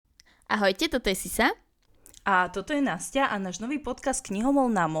Ahojte, toto je Sisa. A toto je Nastia a náš nový podcast Knihomoľ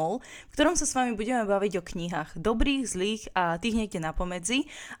na mol, v ktorom sa s vami budeme baviť o knihách dobrých, zlých a tých niekde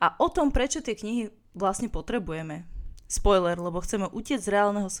napomedzi a o tom, prečo tie knihy vlastne potrebujeme. Spoiler, lebo chceme utiecť z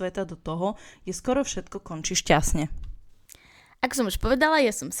reálneho sveta do toho, kde skoro všetko končí šťastne. Ako som už povedala, ja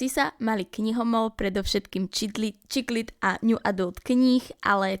som Sisa, malý knihomol, predovšetkým čiklit a new adult kníh,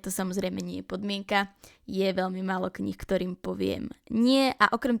 ale to samozrejme nie je podmienka. Je veľmi málo kníh, ktorým poviem nie a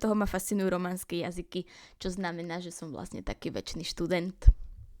okrem toho ma fascinujú románske jazyky, čo znamená, že som vlastne taký večný študent.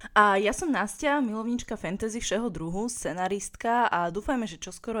 A ja som Nastia, milovníčka fantasy všeho druhu, scenaristka a dúfajme, že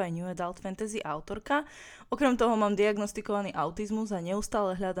čoskoro aj new adult fantasy autorka. Okrem toho mám diagnostikovaný autizmus a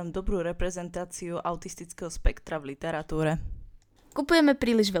neustále hľadám dobrú reprezentáciu autistického spektra v literatúre. Kupujeme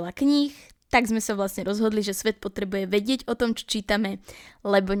príliš veľa kníh, tak sme sa vlastne rozhodli, že svet potrebuje vedieť o tom, čo čítame,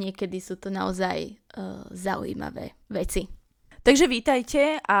 lebo niekedy sú to naozaj zaujímavé veci. Takže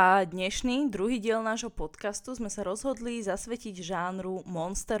vítajte a dnešný druhý diel nášho podcastu sme sa rozhodli zasvetiť žánru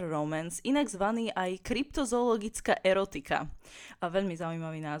Monster Romance, inak zvaný aj kryptozoologická erotika. A veľmi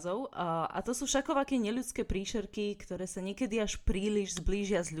zaujímavý názov. A to sú všakovaké neľudské príšerky, ktoré sa niekedy až príliš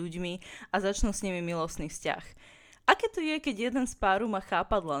zblížia s ľuďmi a začnú s nimi milostný vzťah. Aké to je, keď jeden z páru má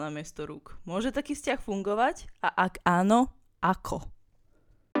chápadlá namiesto rúk? Môže taký vzťah fungovať? A ak áno, ako?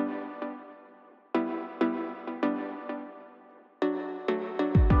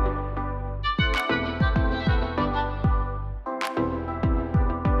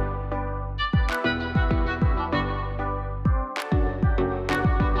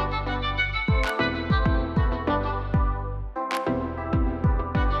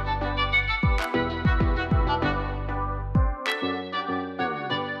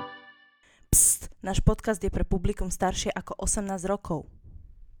 Náš podcast je pre publikum staršie ako 18 rokov.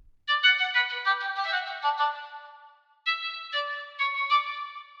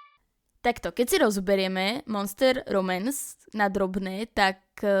 Takto, keď si rozoberieme Monster Romance na drobné, tak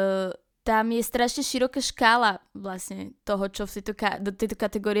tam je strašne široká škála vlastne toho, čo do tejto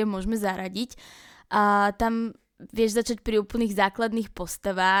kategórie môžeme zaradiť. A tam vieš začať pri úplných základných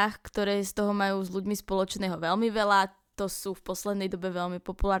postavách, ktoré z toho majú s ľuďmi spoločného veľmi veľa. To sú v poslednej dobe veľmi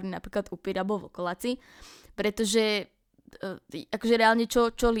populárne, napríklad upír alebo vlkoláci, pretože akože reálne čo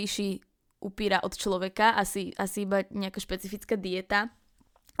líši upíra od človeka, asi iba nejaká špecifická dieta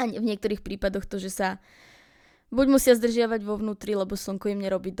a v niektorých prípadoch to, že sa buď musia zdržiavať vo vnútri, lebo slnko im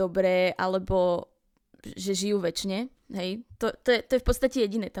nerobí dobre, alebo že žijú večne, hej. To je v podstate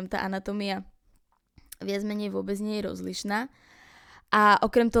jediné, tam tá anatómia viac menej vôbec nie je rozlišná a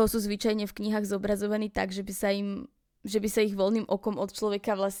okrem toho sú zvyčajne v knihách zobrazovaní tak, že by sa ich voľným okom od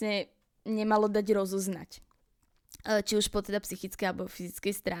človeka vlastne nemalo dať rozoznať. Či už po teda psychickej alebo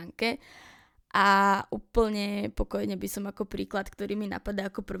fyzickej stránke. A úplne pokojne by som ako príklad, ktorý mi napadá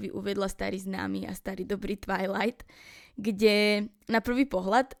ako prvý, uviedla starý známy a starý dobrý Twilight, kde na prvý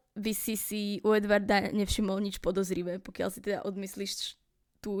pohľad by si u Edwarda nevšimol nič podozrivé, pokiaľ si teda odmyslíš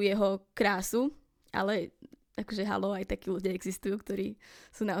tú jeho krásu, ale akože halo, aj takí ľudia existujú, ktorí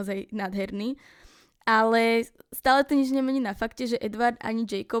sú naozaj nádherní. Ale stále to nič nemení na fakte, že Edward ani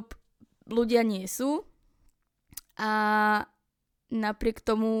Jacob ľudia nie sú a napriek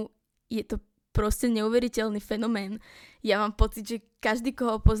tomu je to proste neuveriteľný fenomén. Ja mám pocit, že každý,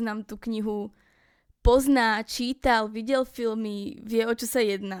 koho poznám tú knihu, pozná, čítal, videl filmy, vie, o čo sa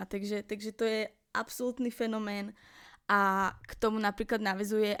jedná, takže to je absolútny fenomén a k tomu napríklad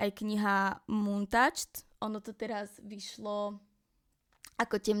naväzuje aj kniha Moontouched. Ono to teraz vyšlo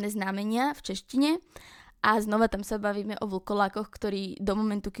ako Temné znamenia v češtine a znova tam sa bavíme o vlkolákoch, ktorí do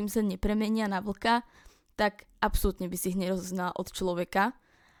momentu, kým sa nepremenia na vlka, tak absolútne by si ich nerozoznala od človeka,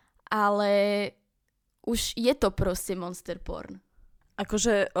 ale už je to proste monster porn.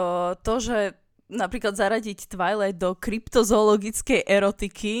 Akože to, že napríklad zaradiť Twilight do kryptozoologickej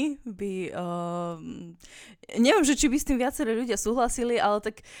erotiky by... neviem, že či by s tým viacerí ľudia súhlasili, ale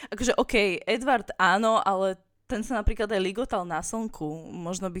tak akože OK, Edward áno, ale ten sa napríklad aj ligotal na slnku.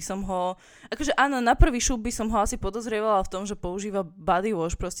 Možno by som ho... Akože áno, na prvý šup by som ho asi podozrievala v tom, že používa body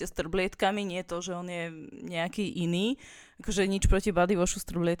wash proste s trblietkami, nie to, že on je nejaký iný. Akože nič proti body washu s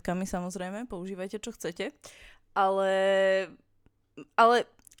trblietkami, samozrejme, používajte, čo chcete. Ale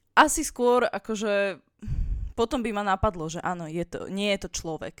asi skôr, akože potom by ma napadlo, že áno, nie je to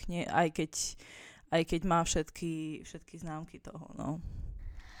človek, nie, aj keď má všetky známky toho, no.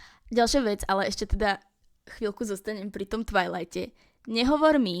 Ďalšia vec, ale ešte teda chvíľku zostanem pri tom Twilighte.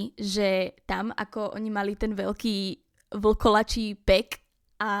 Nehovor mi, že tam, ako oni mali ten veľký vlkolačí pek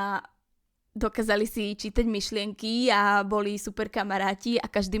a dokázali si čítať myšlienky a boli super kamaráti a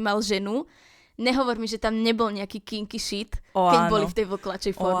každý mal ženu, nehovor mi, že tam nebol nejaký kinky shit, keď boli v tej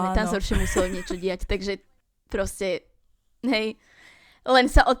vlklačej forme. Tam sa určite muselo niečo diať, takže proste, hej, len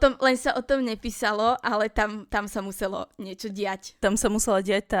sa o tom nepísalo, ale tam sa muselo niečo diať. Tam sa musela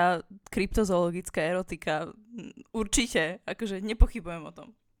diať tá kryptozoologická erotika. Určite, akože nepochybujem o tom.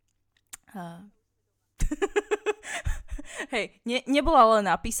 Hej, nebola len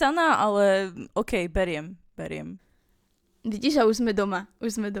napísaná, ale okej, beriem. Vidíš, a už sme doma.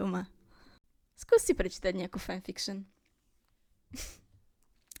 Skús si prečítať nejakú fanfiction.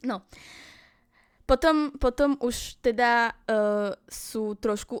 No. Potom už teda sú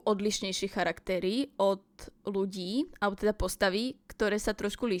trošku odlišnejší charaktery od ľudí, alebo teda postavy, ktoré sa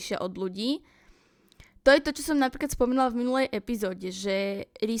trošku líšia od ľudí. To je to, čo som napríklad spomínala v minulej epizóde, že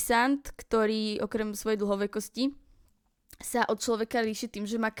rysant, ktorý okrem svojej dlhovekosti sa od človeka líši tým,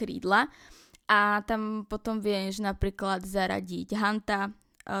 že má krídla, a tam potom vieš napríklad zaradiť Hanta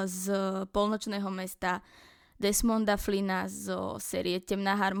z Polnočného mesta, Desmonda Flynna zo série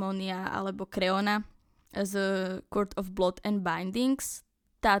Temná harmónia alebo Creona z Court of Blood and Bindings.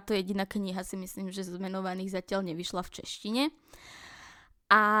 Táto jediná kniha si myslím, že z menovaných zatiaľ nevyšla v češtine.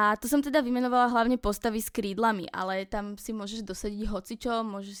 A to som teda vymenovala hlavne postavy s krídlami, ale tam si môžeš dosadiť hocičo,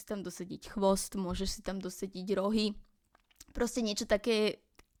 môžeš si tam dosadiť chvost, môžeš si tam dosadiť rohy. Proste niečo také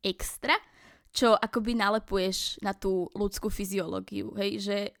extra, čo akoby nalepuješ na tú ľudskú fyziológiu. Hej?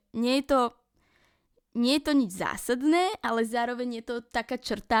 Že nie je to nič zásadné, ale zároveň je to taká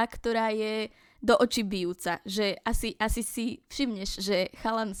črta, ktorá je do očí bijúca. Že asi si všimneš, že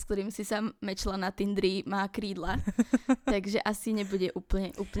chalan, s ktorým si sa mečla na Tindri, má krídla. Takže asi nebude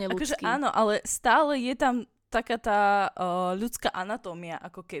úplne ľudský. Akože áno, ale stále je tam taká tá ľudská anatómia,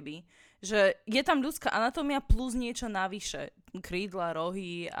 ako keby. Že je tam ľudská anatómia plus niečo navyše. Krídla,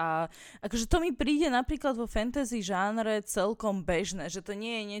 rohy a akože to mi príde napríklad vo fantasy žánre celkom bežné, že to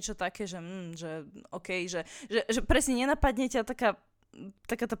nie je niečo také, že okej, že presne nenapadne ťa taká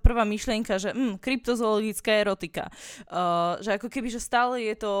tá prvá myšlienka, že kryptozoologická erotika. Že ako keby, že stále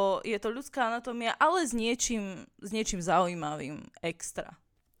je to ľudská anatómia, ale s niečím zaujímavým extra.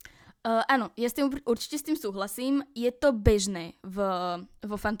 Áno, ja určite s tým súhlasím. Je to bežné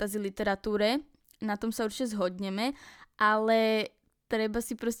vo fantasy literatúre, na tom sa určite zhodneme, ale treba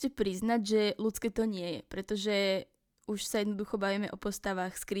si proste priznať, že ľudské to nie je, pretože už sa jednoducho bavíme o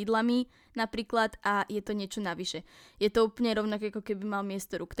postavách s krídlami napríklad a je to niečo navyše. Je to úplne rovnaké, ako keby mal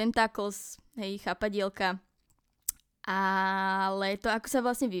miesto rúk tentacles, hej, chápadielka. Ale to, ako sa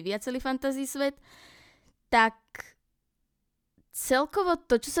vlastne vyvíja celý fantasy svet, tak celkovo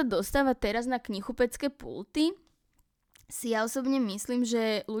to, čo sa dostáva teraz na knihupecké pulty, si ja osobne myslím,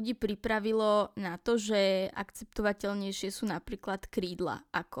 že ľudí pripravilo na to, že akceptovateľnejšie sú napríklad krídla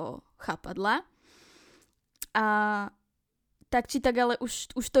ako chápadlá. A tak či tak, ale už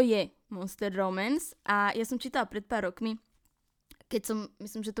to je Monster Romance. A ja som čítala pred pár rokmi,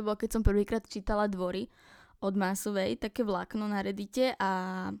 myslím, že to bolo, keď som prvýkrát čítala Dvory od Másovej, také vlákno na Reddite,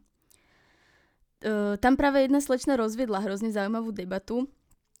 a tam práve jedna slečna rozviedla hrozne zaujímavú debatu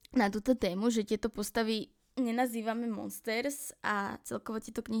na túto tému, že tieto postavy nenazývame monsters a celkovo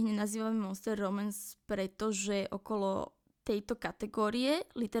tieto knihy nenazývame Monster Romance, pretože okolo tejto kategórie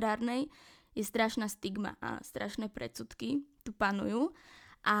literárnej je strašná stigma a strašné predsudky tu panujú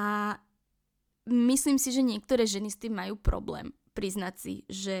a myslím si, že niektoré ženy s tým majú problém priznať si,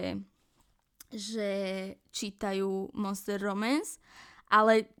 že čítajú Monster Romance,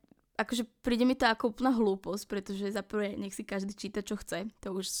 ale akože príde mi to ako úplná hlúposť, pretože za prvé nech si každý číta, čo chce.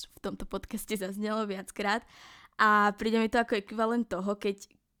 To už v tomto podcaste zaznelo viackrát. A príde mi to ako ekvivalent toho, keď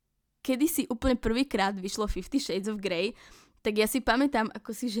kedysi úplne prvýkrát vyšlo 50 Shades of Grey, tak ja si pamätám,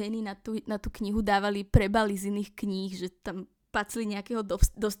 ako si ženy na tú knihu dávali prebaly z iných kníh, že tam pacli nejakého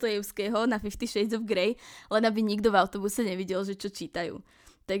Dostojevského na 50 Shades of Grey, len aby nikto v autobuse nevidel, že čo čítajú.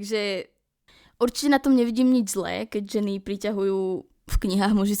 Takže určite na tom nevidím nič zlé, keď ženy priťahujú v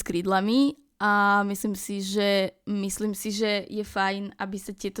knihách muži s krídlami a myslím si, že je fajn, aby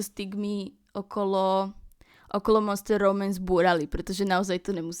sa tieto stigmy okolo Monster Romance búrali, pretože naozaj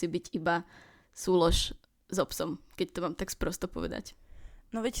to nemusí byť iba súlož s obsom, keď to mám tak sprosto povedať.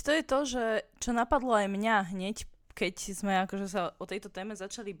 No veď to je to, že čo napadlo aj mňa hneď, keď sme akože sa o tejto téme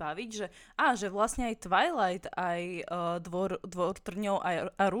začali baviť, že vlastne aj Twilight, aj Dvor trňov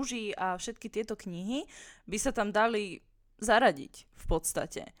a ruží a všetky tieto knihy by sa tam dali zaradiť v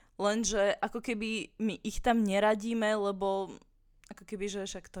podstate. Lenže ako keby my ich tam neradíme, lebo ako keby, že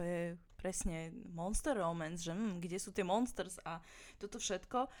však to je presne Monster Romance, že kde sú tie monsters a toto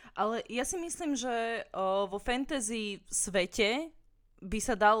všetko. Ale ja si myslím, že vo fantasy svete by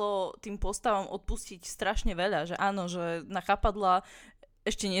sa dalo tým postavám odpustiť strašne veľa. Že áno, že na chápadlá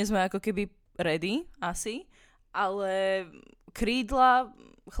ešte nie sme ako keby ready, asi, ale krídla,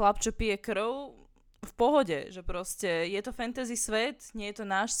 chlapče pije krv, v pohode, že proste je to fantasy svet, nie je to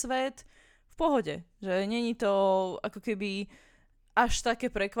náš svet, v pohode, že není to ako keby až také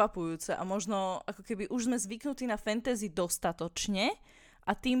prekvapujúce a možno ako keby už sme zvyknutí na fantasy dostatočne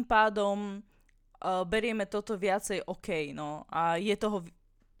a tým pádom berieme toto viacej OK, no a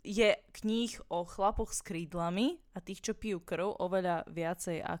je kníh o chlapoch s krídlami a tých, čo pijú krv, oveľa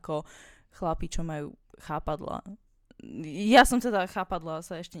viacej ako chlapi, čo majú chápadlá. Ja som teda chápadlá,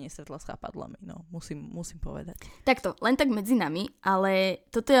 sa ešte nestretla s chápadlami, no, musím povedať. Takto, len tak medzi nami, ale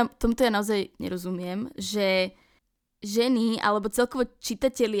tomuto ja naozaj nerozumiem, že ženy, alebo celkovo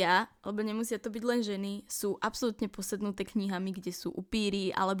čitatelia, alebo nemusia to byť len ženy, sú absolútne posednuté knihami, kde sú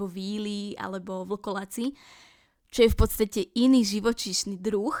upíry, alebo víly, alebo vlkoláci, čo je v podstate iný živočíšny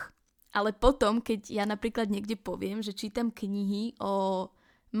druh, ale potom, keď ja napríklad niekde poviem, že čítam knihy o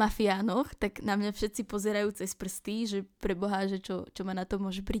mafiánoch, tak na mňa všetci pozerajú cez prsty, že preboha, že čo ma na to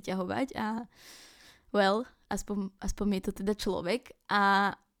môže priťahovať a aspoň je to teda človek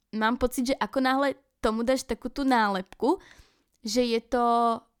a mám pocit, že ako náhle tomu dáš takú tú nálepku, že je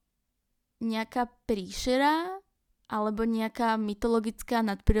to nejaká príšera alebo nejaká mytologická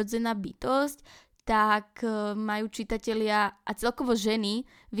nadprirodzená bytosť, tak majú čitatelia a celkovo ženy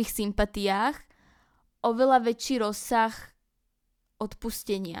v ich sympatiách oveľa väčší rozsah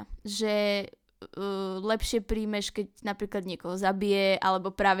odpustenia, že lepšie príjmeš, keď napríklad niekoho zabije,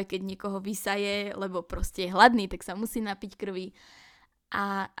 alebo práve keď niekoho vysaje, lebo proste je hladný, tak sa musí napiť krvi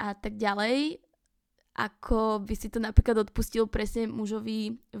a tak ďalej, ako by si to napríklad odpustil presne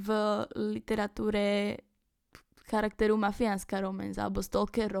mužovi v literatúre charakteru mafiánska romance alebo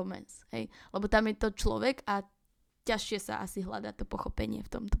stalker romance, hej? Lebo tam je to človek a ťažšie sa asi hľadá to pochopenie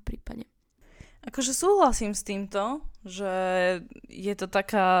v tomto prípade. Akože súhlasím s týmto, že je to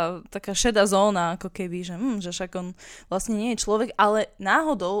taká šedá zóna, ako keby, že však on vlastne nie je človek, ale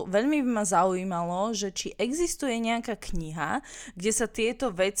náhodou veľmi by ma zaujímalo, že či existuje nejaká kniha, kde sa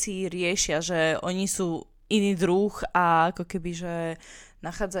tieto veci riešia, že oni sú iný druh a ako keby, že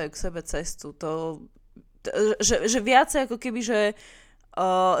nachádzajú k sebe cestu. Že viacej ako keby, že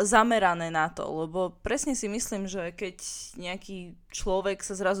zamerané na to, lebo presne si myslím, že keď nejaký človek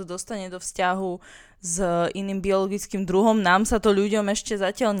sa zrazu dostane do vzťahu s iným biologickým druhom, nám sa to ľuďom ešte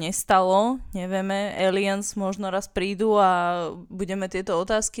zatiaľ nestalo, nevieme, aliens možno raz prídu a budeme tieto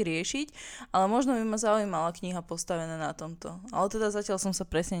otázky riešiť, ale možno by ma zaujímala kniha postavená na tomto. Ale teda zatiaľ som sa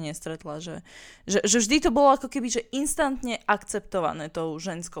presne nestretla, že vždy to bolo ako keby, že instantne akceptované tou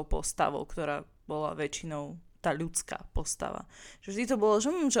ženskou postavou, ktorá bola väčšinou tá ľudská postava. Že vždy to bolo,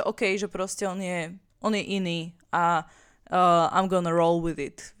 že OK, že proste on je iný a I'm gonna roll with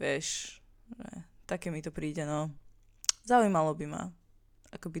it, vieš. Také mi to príde, no. Zaujímalo by ma,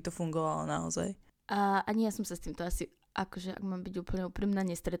 ako by to fungovalo naozaj. A ani ja som sa s týmto asi, akože ak mám byť úplne úprimná,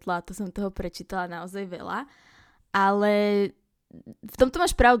 nestretla, to som toho prečítala naozaj veľa, ale v tomto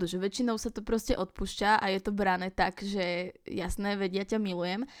máš pravdu, že väčšinou sa to proste odpúšťa a je to brané tak, že jasné, veď ja ťa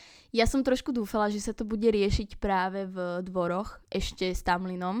milujem. Ja som trošku dúfala, že sa to bude riešiť práve v Dvoroch, ešte s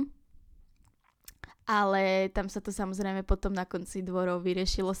Tamlinom, ale tam sa to samozrejme potom na konci Dvorov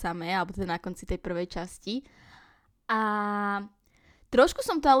vyriešilo samé, alebo teda na konci tej prvej časti. A trošku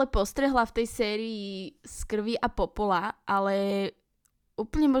som to ale postrehla v tej sérii z krvi a popola, ale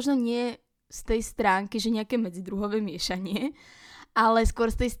úplne možno nie z tej stránky, že nejaké medzidruhové miešanie, ale skôr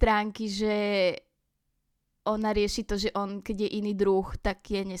z tej stránky, že ona rieši to, že on, keď je iný druh, tak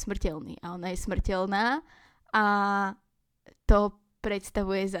je nesmrteľný a ona je smrteľná a to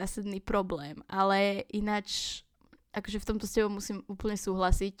predstavuje zásadný problém. Ale ináč, akože v tomto s tebou musím úplne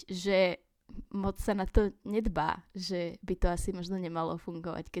súhlasiť, že moc sa na to nedbá, že by to asi možno nemalo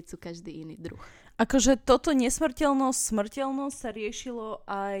fungovať, keď sú každý iný druh. Akože toto smrteľnosť sa riešilo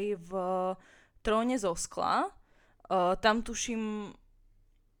aj v Tróne zo skla. Tam tuším,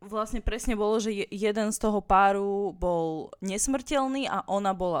 vlastne presne bolo, že jeden z toho páru bol nesmrteľný a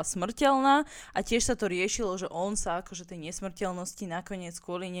ona bola smrteľná a tiež sa to riešilo, že on sa akože tej nesmrteľnosti nakoniec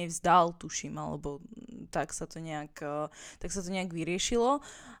kvôli nej vzdal, tuším, alebo tak sa to nejak vyriešilo.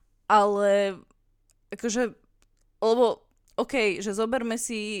 Ale akože, lebo OK, že zoberme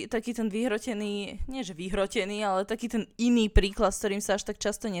si taký ten vyhrotený, nie že vyhrotený, ale taký ten iný príklad, s ktorým sa až tak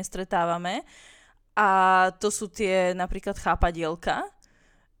často nestretávame. A to sú tie napríklad chápadielka.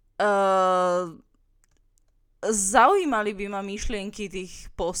 Zaujímali by ma myšlienky tých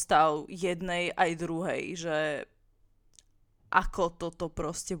postav jednej aj druhej, že ako toto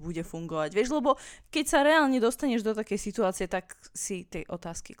proste bude fungovať. Vieš, lebo keď sa reálne dostaneš do takej situácie, tak si tej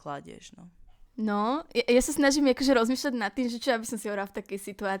otázky kladieš, no. No, ja sa snažím akože rozmýšľať nad tým, že čo ja by som si hovorila v takej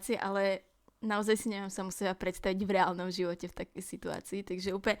situácii, ale naozaj si neviem samu seba predstaviť v reálnom živote v takej situácii,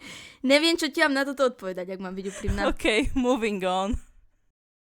 takže úplne neviem, čo ti mám na toto odpovedať, ak mám byť úprimná. OK, moving on.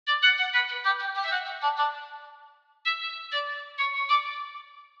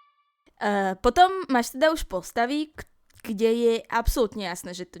 Potom máš teda už postavy, kde je absolútne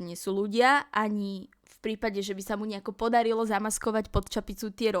jasné, že to nie sú ľudia, ani v prípade, že by sa mu nejako podarilo zamaskovať pod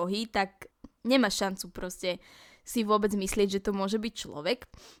čapicu tie rohy, tak nemá šancu proste si vôbec myslieť, že to môže byť človek.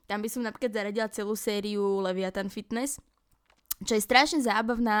 Tam by som napríklad zaradila celú sériu Leviathan Fitness, čo je strašne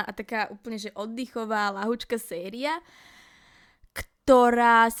zábavná a taká úplne, že oddychová, ľahučká séria,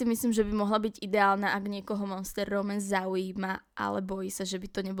 ktorá si myslím, že by mohla byť ideálna, ak niekoho Monster Romance zaujíma, ale bojí sa, že by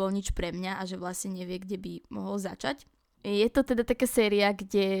to nebolo nič pre mňa a že vlastne nevie, kde by mohol začať. Je to teda taká séria,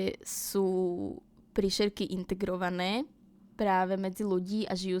 kde sú príšerky integrované práve medzi ľudí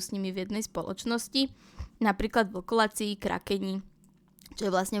a žijú s nimi v jednej spoločnosti. Napríklad vlkoláci, krakeni, čo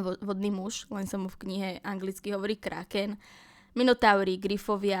je vlastne vodný muž, len sa mu v knihe anglicky hovorí kraken, minotauri,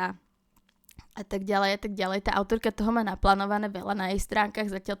 gryfovia a tak ďalej a tak ďalej. Tá autorka toho má naplánované veľa na jej stránkach,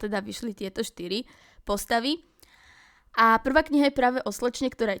 zatiaľ teda vyšli tieto 4 postavy. A prvá kniha je práve o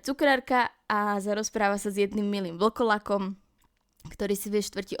slečne, ktorá je cukrárka a zarozpráva sa s jedným milým vlkolakom, ktorý si v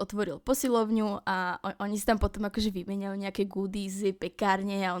štvrti otvoril posilovňu a oni si tam potom akože vymeniajú nejaké goodies z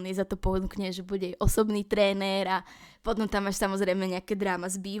pekárne a on jej za to ponúkne, že bude jej osobný tréner a potom tam máš samozrejme nejaké dráma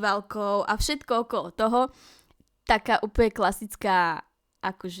s bývalkou a všetko okolo toho. Taká úplne klasická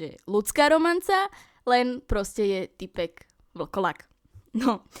akože ľudská romanca, len proste je typek vlkolak.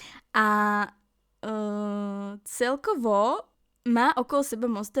 No a celkovo má okolo seba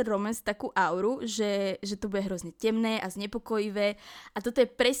Monster Romance takú auru, že to bude hrozne temné a znepokojivé a toto je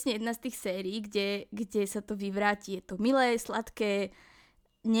presne jedna z tých sérií, kde sa to vyvráti. Je to milé, sladké,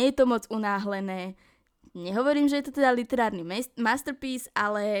 nie je to moc unáhlené. Nehovorím, že je to teda literárny masterpiece,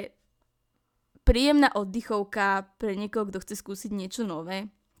 ale príjemná oddychovka pre niekoho, kto chce skúsiť niečo nové.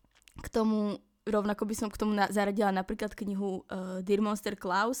 K tomu, rovnako by som k tomu zaradila napríklad knihu Monster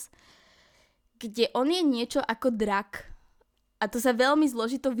Claus, kde on je niečo ako drak. A to sa veľmi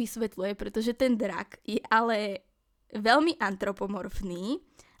zložito vysvetľuje, pretože ten drak je ale veľmi antropomorfný,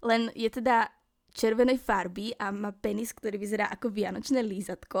 len je teda červenej farby a má penis, ktorý vyzerá ako vianočné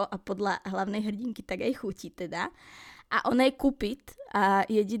lízatko a podľa hlavnej hrdinky tak aj chutí teda. A ona je Cupid a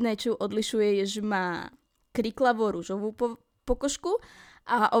jediné, čo ju odlišuje, je, že má kriklavo rúžovú pokožku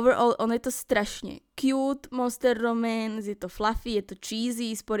a overall on je to strašne cute Monster Romance, je to fluffy, je to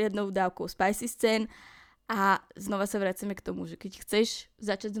cheesy s poriadnou dávkou spicy scén a znova sa vracame k tomu, že keď chceš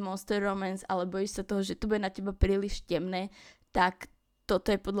začať s Monster Romance, ale bojíš sa toho, že to bude na teba príliš temné, tak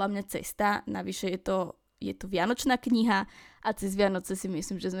toto je podľa mňa cesta. Navyše je to vianočná kniha a cez Vianoce si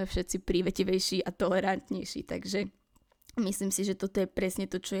myslím, že sme všetci prívetivejší a tolerantnejší, takže myslím si, že toto je presne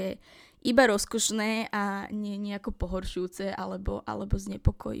to, čo je iba rozkošné a nie nejako pohoršujúce alebo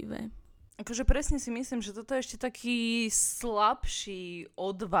znepokojivé. Akože presne si myslím, že toto je ešte taký slabší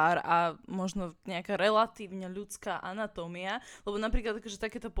odvar a možno nejaká relatívne ľudská anatómia, lebo napríklad akože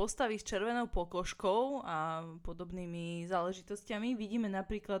takéto postavy s červenou pokožkou a podobnými záležitostiami vidíme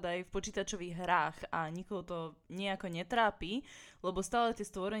napríklad aj v počítačových hrách a nikoho to nejako netrápi, lebo stále tie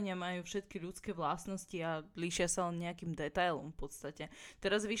stvorenia majú všetky ľudské vlastnosti a líšia sa len nejakým detailom v podstate.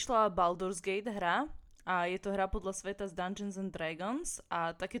 Teraz vyšla Baldur's Gate hra, a je to hra podľa sveta z Dungeons and Dragons a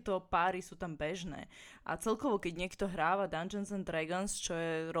takéto páry sú tam bežné. A celkovo, keď niekto hráva Dungeons and Dragons, čo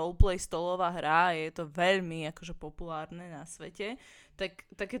je roleplay stolová hra, je to veľmi akože populárne na svete, tak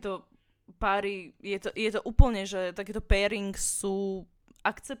takéto páry, je to úplne, že takéto pairings sú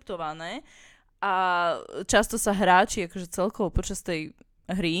akceptované a často sa hráči akože celkovo počas tej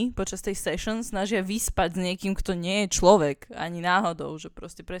hry, počas tej session snažia vyspať s niekým, kto nie je človek, ani náhodou, že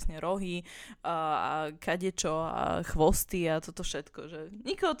proste presne rohy a kadečo a chvosty a toto všetko, že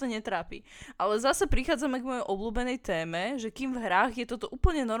nikoho to netrápi. Ale zase prichádzame k mojej obľúbenej téme, že kým v hrách je toto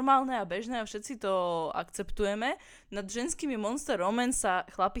úplne normálne a bežné a všetci to akceptujeme, nad ženskými Monster Romance sa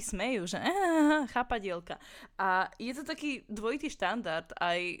chlapi smejú, že chápadielka. A je to taký dvojitý štandard.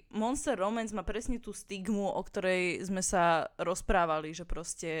 Aj Monster Romance má presne tú stigmu, o ktorej sme sa rozprávali, že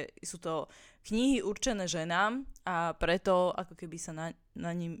proste sú to knihy určené ženám a preto ako keby sa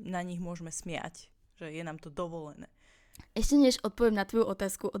na nich môžeme smiať, že je nám to dovolené. Ešte než odpoviem na tvoju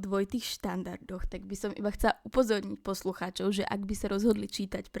otázku o dvojitých štandardoch, tak by som iba chcela upozorniť poslucháčov, že ak by sa rozhodli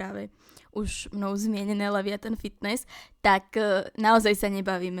čítať práve už mnou zmienené Leviathan Fitness, tak naozaj sa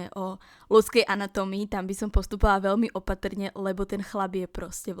nebavíme o ľudskej anatómii, tam by som postupovala veľmi opatrne, lebo ten chlap je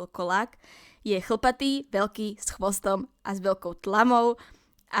proste vlkolák. Je chlpatý, veľký, s chvostom a s veľkou tlamou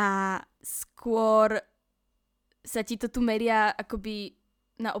a skôr sa ti to tu meria akoby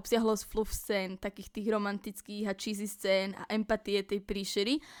na obsiahlosť fluff scén, takých tých romantických a cheesy scén a empatie tej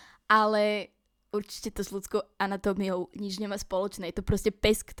príšery, ale určite to s ľudskou anatómiou nič nemá spoločné. Je to proste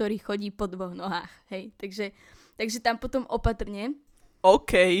pes, ktorý chodí po dvoch nohách, hej. Takže tam potom opatrne.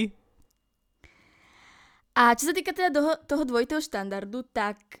 OK. A čo sa týka teda toho dvojitého štandardu,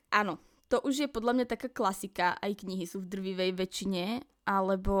 tak áno, to už je podľa mňa taká klasika, aj knihy sú v drvivej väčšine,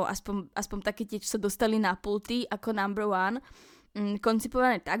 alebo aspoň také tie, čo sa dostali na pulty ako number one,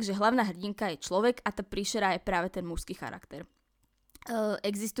 koncipované tak, že hlavná hrdinka je človek a tá príšera je práve ten mužský charakter.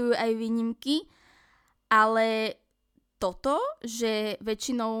 Existujú aj výnimky, ale toto, že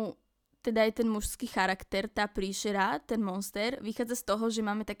väčšinou teda je ten mužský charakter, tá príšera, ten monster, vychádza z toho, že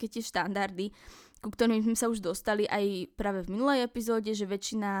máme také tie štandardy, ku ktorým sme sa už dostali aj práve v minulej epizóde, že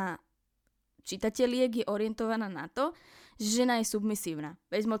väčšina čitateľiek je orientovaná na to, že žena je submisívna,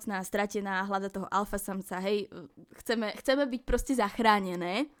 bezmocná, stratená, hľada toho alfa samca, hej, chceme byť proste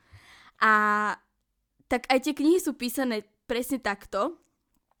zachránené. A tak aj tie knihy sú písané presne takto,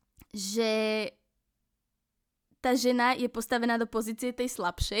 že tá žena je postavená do pozície tej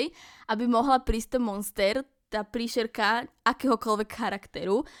slabšej, aby mohla prísť ten monster, tá príšerka akéhokoľvek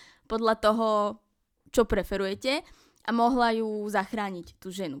charakteru, podľa toho, čo preferujete, a mohla ju zachrániť, tú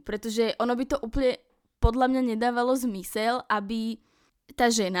ženu. Pretože ono by to úplne podľa mňa nedávalo zmysel, aby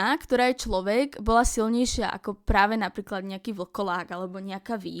tá žena, ktorá je človek, bola silnejšia ako práve napríklad nejaký vlkolák alebo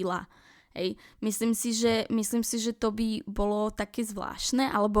nejaká víla. Hej. Myslím si, že to by bolo také zvláštne,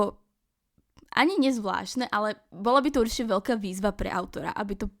 alebo ani nezvláštne, ale bola by to určite veľká výzva pre autora,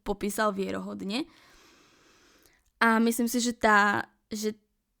 aby to popísal vierohodne. A myslím si, že tá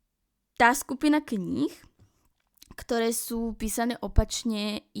skupina kníh, ktoré sú písané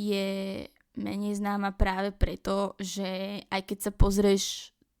opačne, je menej známa práve preto, že aj keď sa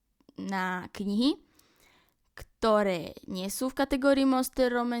pozrieš na knihy, ktoré nie sú v kategórii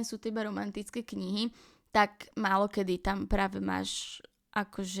Monster Romance, sú to iba romantické knihy, tak málo kedy tam práve máš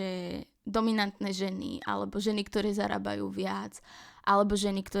akože dominantné ženy, alebo ženy, ktoré zarábajú viac, alebo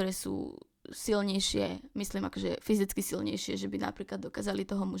ženy, ktoré sú silnejšie, myslím akože fyzicky silnejšie, že by napríklad dokázali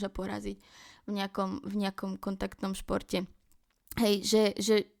toho muža poraziť v nejakom kontaktnom športe. Hej,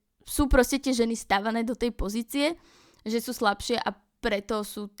 že sú proste tie ženy stávané do tej pozície, že sú slabšie a preto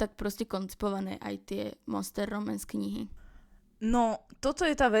sú tak proste koncipované aj tie Monster Romance knihy. No, toto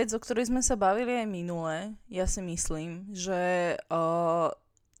je tá vec, o ktorej sme sa bavili aj minule. Ja si myslím, že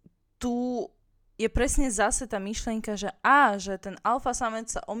tu je presne zase tá myšlienka, že ten alfa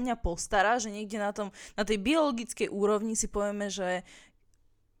samec sa o mňa postará, že niekde na tej biologickej úrovni si povieme, že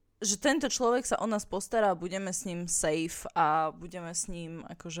tento človek sa o nás postará a budeme s ním safe a budeme s ním,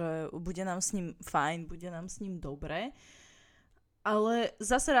 akože bude nám s ním fajn, bude nám s ním dobre. Ale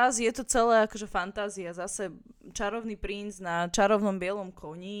zase raz je to celé akože fantázia, zase čarovný princ na čarovnom bielom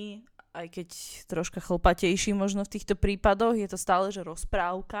koni, aj keď troška chlpatejší možno v týchto prípadoch, je to stále, že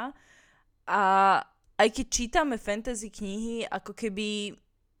rozprávka. A aj keď čítame fantasy knihy, ako keby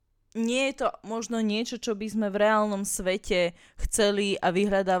nie je to možno niečo, čo by sme v reálnom svete chceli a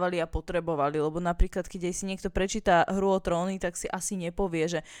vyhľadávali a potrebovali, lebo napríklad, keď aj si niekto prečíta Hru o tróny, tak si asi nepovie,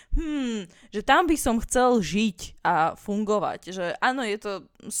 že tam by som chcel žiť a fungovať. Že áno, je to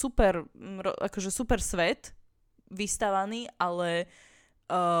super, akože super svet vystavaný, ale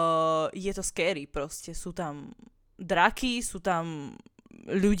je to scary proste. Sú tam draky, sú tam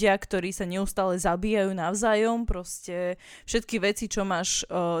ľudia, ktorí sa neustále zabíjajú navzájom, proste všetky veci, čo máš,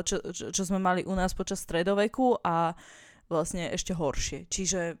 čo sme mali u nás počas stredoveku a vlastne ešte horšie.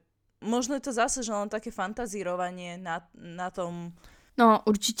 Čiže možno je to zase, že len také fantazírovanie na tom. No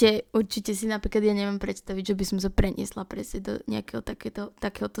určite si napríklad ja neviem predstaviť, že by som sa preniesla presne do nejakého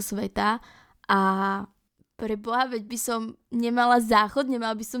takéhoto sveta a preboha, veď by som nemala záchod,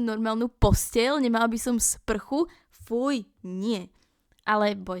 nemala by som normálnu posteľ, nemala by som sprchu, fuj, nie.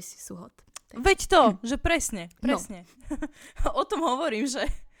 Ale boys sú hot. Tak. Veď to, že presne. No. O tom hovorím, že...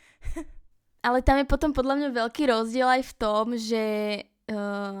 Ale tam je potom podľa mňa veľký rozdiel aj v tom, že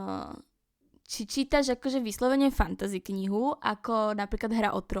či čítaš akože vyslovene fantasy knihu, ako napríklad Hra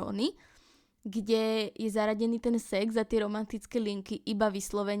o tróny, kde je zaradený ten sex a tie romantické linky iba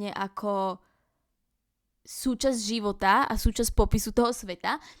vyslovene ako súčasť života a súčasť popisu toho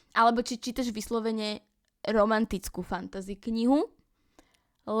sveta, alebo či čítaš vyslovene romantickú fantasy knihu,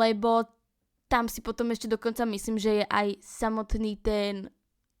 lebo tam si potom ešte dokonca myslím, že je aj samotný ten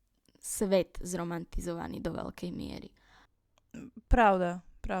svet zromantizovaný do veľkej miery. Pravda.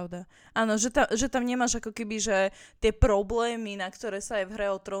 Áno, že tam nemáš ako keby, že tie problémy, na ktoré sa aj v Hre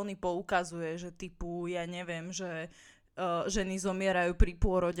o tróny poukazuje, že typu, ja neviem, že ženy zomierajú pri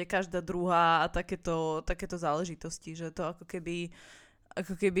pôrode každá druhá a takéto záležitosti, že to ako keby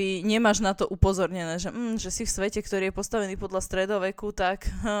ako keby nemáš na to upozornené, že si v svete, ktorý je postavený podľa stredoveku,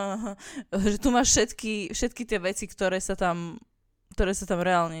 tak že tu máš všetky tie veci, ktoré sa tam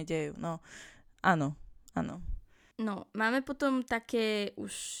reálne dejú. No, áno. No, máme potom také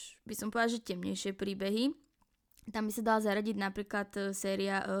už, by som povedala, že temnejšie príbehy. Tam by sa dala zaradiť napríklad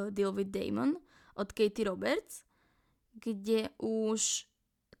séria Deal with Damon od Katie Roberts, kde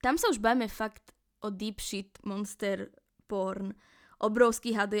tam sa už bavíme fakt o deep shit, monster porn,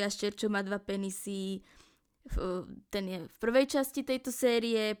 obrovský hadojašter, čo má 2 penisy. Ten je v prvej časti tejto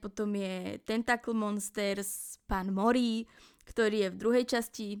série, potom je Tentacle Monsters, pán Mori, ktorý je v druhej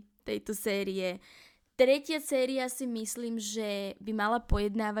časti tejto série. Tretia séria si myslím, že by mala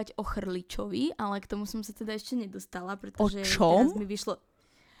pojednávať o chrličovi, ale k tomu som sa teda ešte nedostala, pretože teraz mi vyšlo...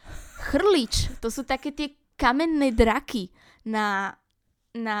 Chrlič, to sú také tie kamenné draky na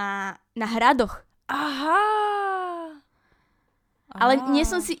hradoch. Aha! Ale nie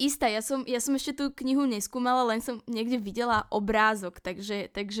som si istá, ja som ešte tú knihu neskúmala, len som niekde videla obrázok,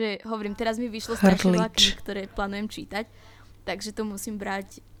 takže hovorím, teraz mi vyšlo strašne veľa kníh, ktoré plánujem čítať, takže to musím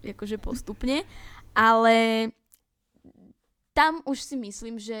brať akože postupne, ale tam už si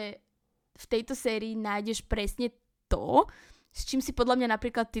myslím, že v tejto sérii nájdeš presne to, s čím si podľa mňa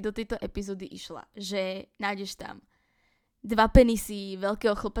napríklad ty do tejto epizódy išla, že nájdeš tam 2 penisy,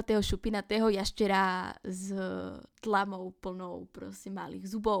 veľkého chlpatého šupinatého jaštera s tlamou plnou proste malých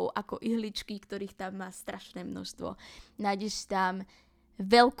zubov, ako ihličky, ktorých tam má strašné množstvo. Nájdeš tam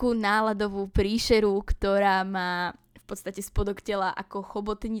veľkú náladovú príšeru, ktorá má v podstate spodok tela ako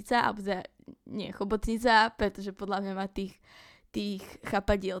chobotnica, alebo nie chobotnica, pretože podľa mňa má tých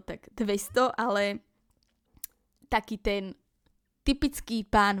chápadiel tak 200, ale taký ten typický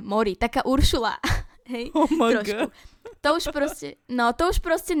pán Mori, taká Uršula. Hej, trošku. God. To už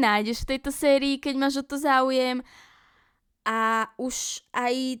proste nájdeš v tejto sérii, keď máš o to záujem. A už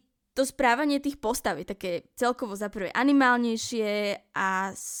aj to správanie tých postav je také celkovo za prvé animálnejšie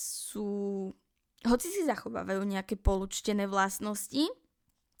a hoci si zachovávajú nejaké polučtené vlastnosti,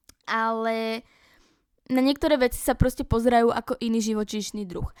 ale na niektoré veci sa proste pozerajú ako iný živočíšny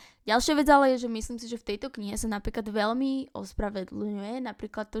druh. Ďalšia vec ale je, že myslím si, že v tejto knihe sa napríklad veľmi ospravedlňuje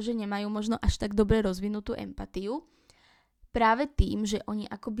napríklad to, že nemajú možno až tak dobre rozvinutú empatiu, práve tým, že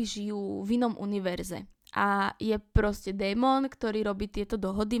oni akoby žijú v inom univerze. A je proste démon, ktorý robí tieto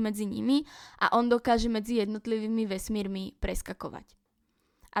dohody medzi nimi a on dokáže medzi jednotlivými vesmírmi preskakovať.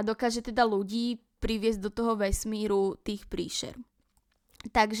 A dokáže teda ľudí priviesť do toho vesmíru tých príšer.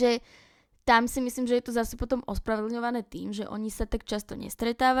 Takže tam si myslím, že je to zase potom ospravedlňované tým, že oni sa tak často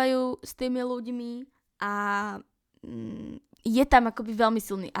nestretávajú s tými ľuďmi a je tam akoby veľmi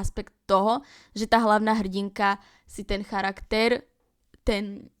silný aspekt toho, že tá hlavná hrdinka si ten charakter,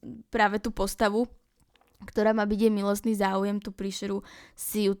 práve tú postavu, ktorá má byť jej milostný záujem, tú príšeru,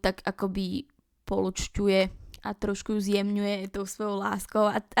 si ju tak akoby polučťuje a trošku ju zjemňuje tou svojou láskou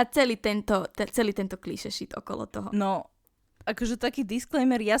a celý tento klišé shit okolo toho. No, akože taký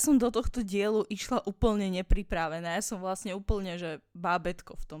disclaimer, ja som do tohto dielu išla úplne nepripravená. Ja som vlastne úplne, že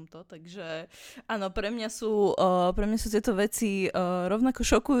bábätko v tomto, takže áno, pre mňa sú tieto veci rovnako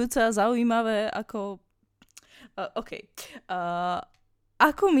šokujúce a zaujímavé ako...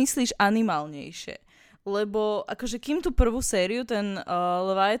 Ako myslíš animálnejšie? Lebo akože kým tú prvú sériu, ten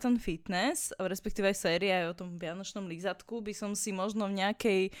Leviathan Fitness, respektíve aj séria aj o tom vianočnom lízatku, by som si možno v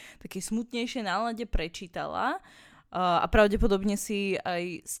nejakej takej smutnejšej nálade prečítala, a pravdepodobne si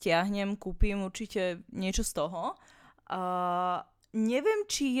aj stiahnem, kúpim určite niečo z toho. Neviem,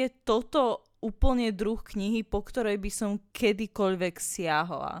 či je toto úplne druh knihy, po ktorej by som kedykoľvek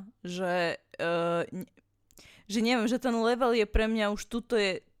siahla. Že neviem, že ten level je pre mňa už tuto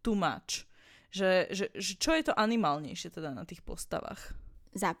je too much. Že čo je to animálnejšie teda na tých postavách?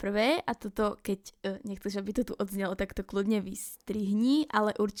 Za prvé, a toto, keď nechceš, aby to tu odznelo, tak to kľudne vystrihni,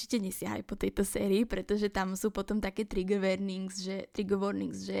 ale určite nesiahaj po tejto sérii, pretože tam sú potom také trigger warnings,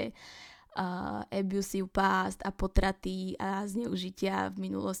 že abusive past a potraty a zneužitia v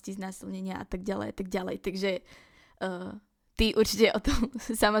minulosti, znásilnenia a tak ďalej, a tak ďalej. Takže ty určite o tom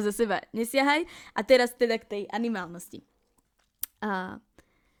sama za seba nesiahaj. A teraz teda k tej animálnosti.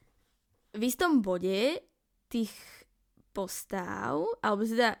 V istom bode tých postav, alebo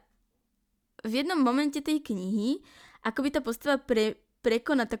teda v jednom momente tej knihy, akoby tá postava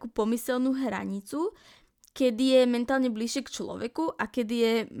prekoná takú pomyselnú hranicu, kedy je mentálne bližšie k človeku a kedy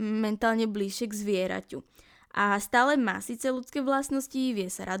je mentálne bližšie k zvieraťu. A stále má síce ľudské vlastnosti,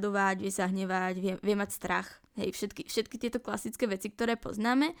 vie sa radovať, vie sa hnevať, vie mať strach. Hej, všetky tieto klasické veci, ktoré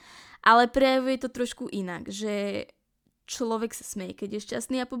poznáme, ale prejavuje to trošku inak, že človek sa smeje, keď je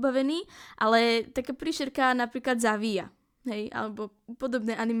šťastný a pobavený, ale taká príšerka napríklad zavíja, hej, alebo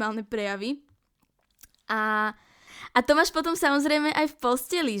podobné animálne prejavy. A to máš potom samozrejme aj v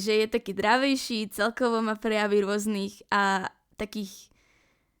posteli, že je taký dravejší, celkovo má prejavy rôznych a takých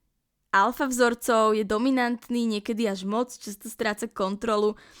alfa vzorcov, je dominantný, niekedy až moc, často stráca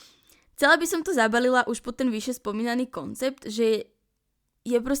kontrolu. Celá by som to zabalila už po ten vyššie spomínaný koncept, že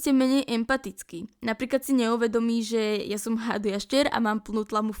je proste menej empatický. Napríklad si neuvedomí, že ja som hadojašter a mám plnú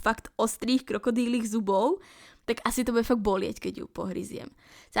tlamu fakt ostrých krokodílych zubov, tak asi to bude fakt bolieť, keď ju pohryziem.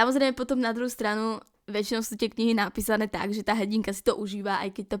 Samozrejme potom na druhú stranu väčšinou sú tie knihy napísané tak, že tá hrdinka si to užíva,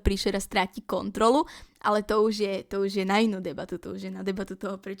 aj keď tá príšera stráti kontrolu, ale to už je na inú debatu, to už je na debatu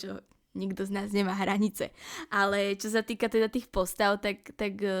toho, prečo nikto z nás nemá hranice. Ale čo sa týka teda tých postav,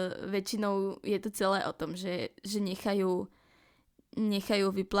 tak väčšinou je to celé o tom, že nechajú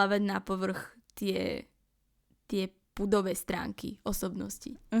vyplávať na povrch tie pudové stránky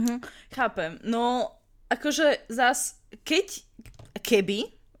osobnosti. Chápem. No, akože keby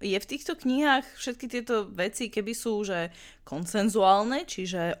je v týchto knihách všetky tieto veci, keby sú že konsenzuálne,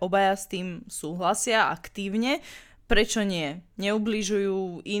 čiže obaja s tým súhlasia aktívne, prečo nie?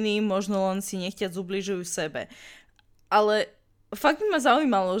 Neubližujú iným, možno len si nechtiac ubližujú sebe. Ale fakt by ma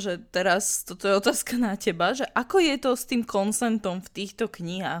zaujímalo, že teraz, toto je otázka na teba, že ako je to s tým konsentom v týchto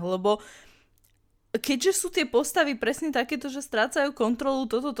knihách, lebo keďže sú tie postavy presne takéto, že strácajú kontrolu,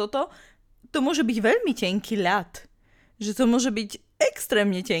 to môže byť veľmi tenký ľad. Že to môže byť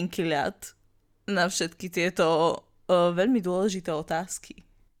extrémne tenký ľad na všetky tieto veľmi dôležité otázky.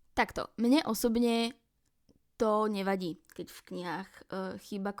 Takto, mne osobne to nevadí, keď v knihách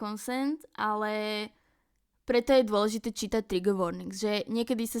chýba consent, ale preto je dôležité čítať trigger warnings, že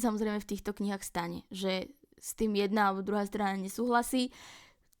niekedy sa samozrejme v týchto knihách stane, že s tým jedna alebo druhá strana nesúhlasí.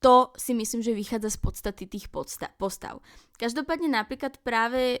 To si myslím, že vychádza z podstaty tých postav. Každopádne napríklad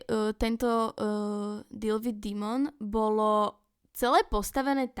práve tento Deal with Demon bolo celé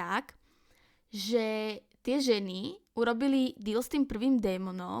postavené tak, že tie ženy urobili deal s tým prvým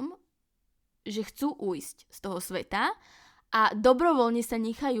démonom, že chcú ujsť z toho sveta a dobrovoľne sa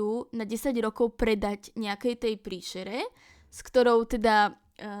nechajú na 10 rokov predať nejakej tej príšere, s ktorou teda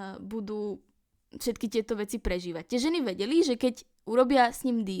budú všetky tieto veci prežívať. Tie ženy vedeli, že keď urobia s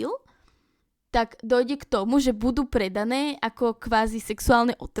ním deal, tak dojde k tomu, že budú predané ako kvázi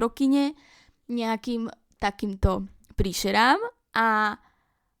sexuálne otrokyne nejakým takýmto príšerám a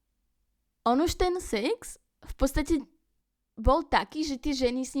on už ten sex v podstate bol taký, že tie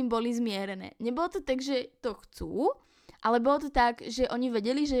ženy s ním boli zmierené. Nebolo to tak, že to chcú, ale bolo to tak, že oni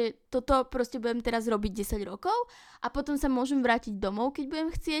vedeli, že toto proste budem teraz robiť 10 rokov a potom sa môžem vrátiť domov, keď budem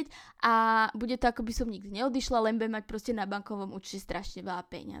chcieť a bude to, ako by som nikdy neodišla, len budem mať proste na bankovom účte strašne veľa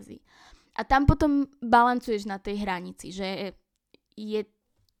peňazí. A tam potom balancuješ na tej hranici, že je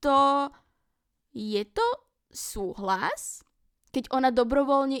to súhlas, keď ona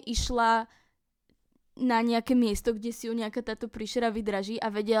dobrovoľne išla na nejaké miesto, kde si ju nejaká táto príšera vydraží a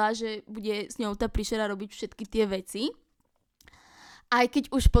vedela, že bude s ňou tá príšera robiť všetky tie veci. Aj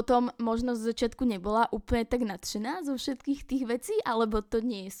keď už potom možno z začiatku nebola úplne tak nadšená zo všetkých tých vecí, alebo to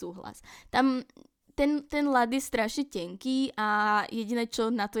nie je súhlas. Tam ten ľad je strašne tenký a jediné,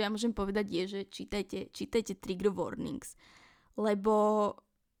 čo na to ja môžem povedať je, že čítajte trigger warnings. Lebo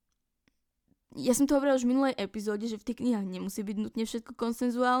ja som to hovorila už v minulej epizóde, že v tých knihách nemusí byť nutne všetko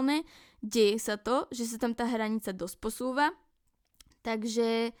konsenzuálne. Deje sa to, že sa tam tá hranica dosť posúva.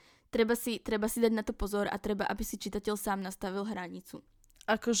 Takže treba si dať na to pozor a treba, aby si čitateľ sám nastavil hranicu.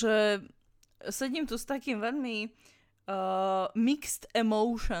 Akože sedím tu s takým veľmi mixed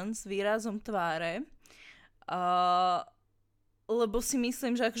emotions výrazom tváre. Lebo si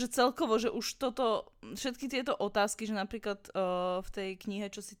myslím, že akože celkovo, že už všetky tieto otázky, že napríklad v tej knihe,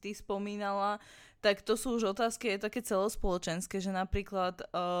 čo si ty spomínala, tak to sú už otázky také celospoločenské, že napríklad,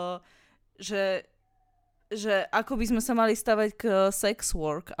 že ako by sme sa mali stavať k sex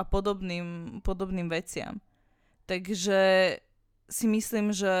work a podobným veciam. Takže si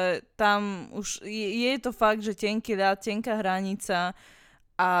myslím, že tam už je to fakt, že tenký ľad, tenká hranica.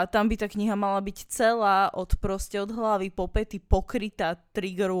 A tam by tá kniha mala byť celá od hlavy po pety pokrytá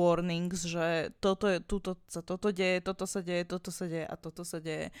trigger warnings, že toto deje, toto sa deje a toto sa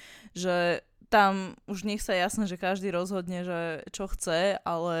deje. Že tam už nech sa jasné, že každý rozhodne, že čo chce,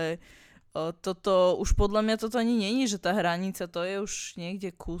 ale toto už podľa mňa toto ani není, že tá hranica, to je už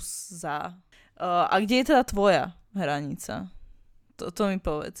niekde kus za. A kde je teda tvoja hranica? To mi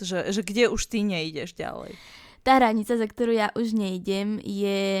povedz, že kde už ty nejdeš ďalej? Tá hranica, za ktorú ja už nejdem,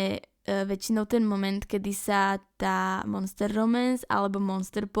 je väčšinou ten moment, kedy sa tá monster romance alebo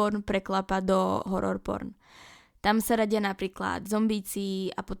monster porn preklapa do horror porn. Tam sa radia napríklad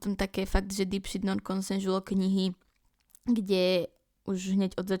zombíci a potom také fakt, že deep shit non-consensual knihy, kde už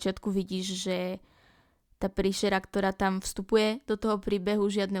hneď od začiatku vidíš, že tá príšera, ktorá tam vstupuje do toho príbehu,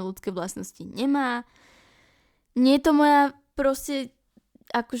 žiadne ľudské vlastnosti nemá. Nie je to moja proste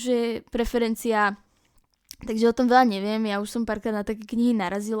akože preferencia, takže o tom veľa neviem. Ja už som párkrát na také knihy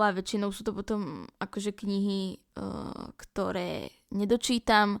narazila a väčšinou sú to potom akože knihy, ktoré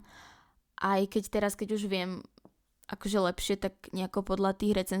nedočítam. Aj keď teraz, keď už viem akože lepšie, tak nejako podľa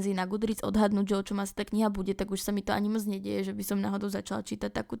tých recenzií na Goodreads odhadnúť, že o čom asi tá kniha bude, tak už sa mi to ani moc nedieje, že by som náhodou začala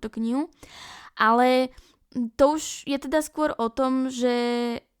čítať takúto knihu. Ale to už je teda skôr o tom, že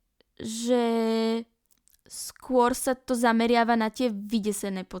skôr sa to zameriava na tie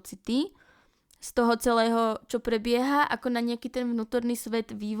vydesené pocity z toho celého, čo prebieha, ako na nejaký ten vnútorný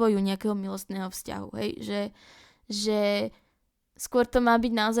svet vývoju nejakého milostného vzťahu. Hej? Že skôr to má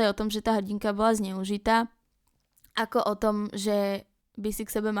byť naozaj o tom, že tá hrdinka bola zneužitá, ako o tom, že by si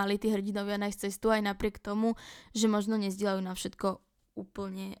k sebe mali tí hrdinovia nájsť cestu aj napriek tomu, že možno nezdieľajú na všetko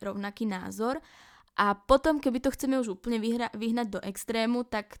úplne rovnaký názor. A potom, keby to chceme už úplne vyhnať do extrému,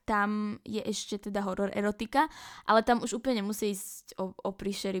 tak tam je ešte teda horor erotika, ale tam už úplne musí ísť o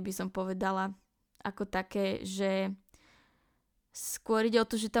príšery, by som povedala, ako také, že skôr ide o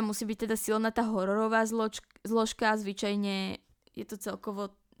to, že tam musí byť teda silná tá hororová zložka, zvyčajne je to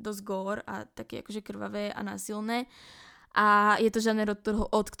celkovo dosť gore a také akože krvavé a násilné. A je to žáner,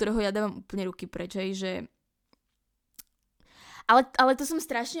 od ktorého ja dávam úplne ruky preč, že... Ale to som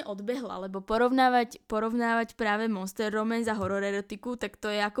strašne odbehla, lebo porovnávať práve monster romance a horor erotiku, tak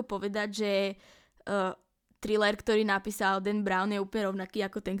to je ako povedať, že thriller, ktorý napísal Dan Brown, je úplne rovnaký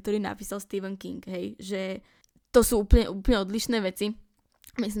ako ten, ktorý napísal Stephen King, hej, že to sú úplne odlišné veci.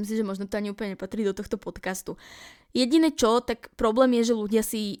 Myslím si, že možno to ani úplne nepatrí do tohto podcastu. Jediné čo, tak problém je, že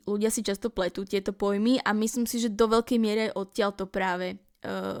ľudia si často pletú tieto pojmy a myslím si, že do veľkej miere odtiaľ to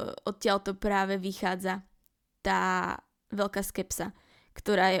práve vychádza tá veľká skepsa,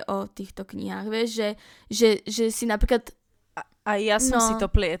 ktorá je o týchto knihách. Vieš, že si napríklad... A ja som si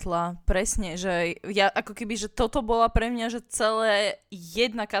to plietla, presne, že ja ako keby, že toto bola pre mňa, že celé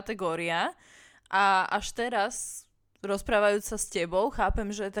jedna kategória a až teraz... rozprávajúc sa s tebou, chápem,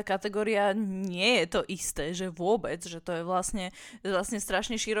 že tá kategória nie je to isté, že vôbec, že to je vlastne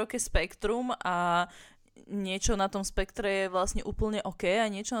strašne široké spektrum a niečo na tom spektre je vlastne úplne OK a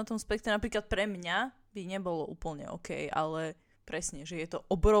niečo na tom spektre napríklad pre mňa by nebolo úplne OK, ale presne, že je to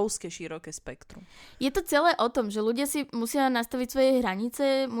obrovské široké spektrum. Je to celé o tom, že ľudia si musia nastaviť svoje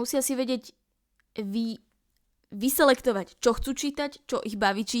hranice, musia si vedieť vyselektovať, čo chcú čítať, čo ich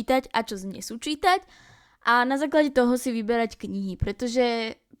baví čítať a čo nesú čítať. A na základe toho si vyberať knihy,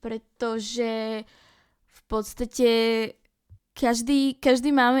 pretože v podstate každý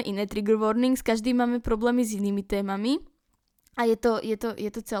máme iné trigger warnings, každý máme problémy s inými témami a je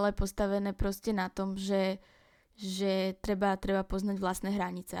to celé postavené proste na tom, že treba poznať vlastné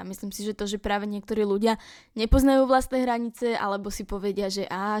hranice. A myslím si, že to, že práve niektorí ľudia nepoznajú vlastné hranice, alebo si povedia, že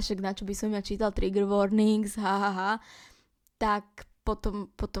však na čo by som ja čítal trigger warnings, tak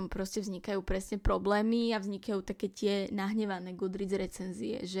potom proste vznikajú presne problémy a vznikajú také tie nahnevané Goodreads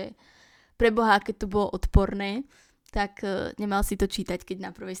recenzie, že preboha, keď to bolo odporné, tak nemal si to čítať, keď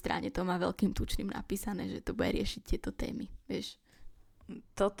na prvej strane to má veľkým tučným napísané, že to bude riešiť tieto témy, vieš.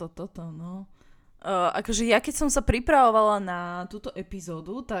 Toto, no. Akože ja keď som sa pripravovala na túto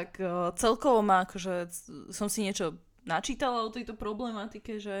epizódu, tak celkovo som si niečo načítala o tejto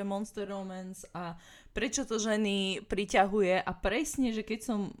problematike, že monster romance a prečo to ženy priťahuje a presne, že keď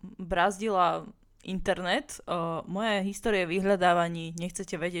som brazdila internet, moje histórie vyhľadávaní,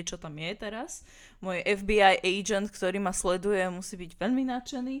 nechcete vedieť, čo tam je teraz, môj FBI agent, ktorý ma sleduje, musí byť veľmi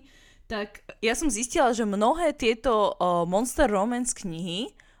nadšený, tak ja som zistila, že mnohé tieto monster romance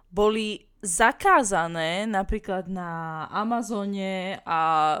knihy boli zakázané napríklad na Amazone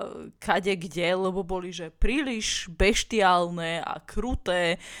a kade kde, lebo boli že príliš beštiálne a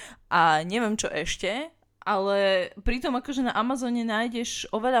kruté a neviem čo ešte, ale pritom akože na Amazone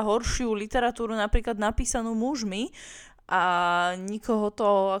nájdeš oveľa horšiu literatúru napríklad napísanú mužmi a nikoho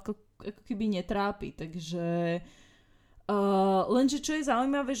to ako keby netrápi, takže lenže čo je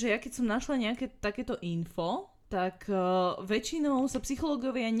zaujímavé, že ja keď som našla nejaké takéto info, tak väčšinou sa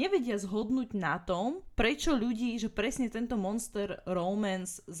psychológovia nevedia zhodnúť na tom, prečo ľudí, že presne tento monster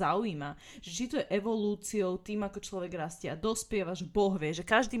romance zaujíma. Že či to je evolúciou, tým ako človek rastie a dospieva, že Boh vie, že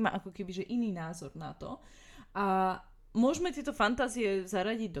každý má ako keby že iný názor na to. A môžeme tieto fantázie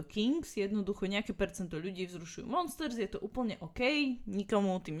zaradiť do Kings, jednoducho nejaké percento ľudí vzrušujú monsters, je to úplne OK,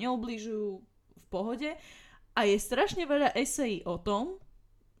 nikomu tým neubližujú, v pohode. A je strašne veľa esejí o tom,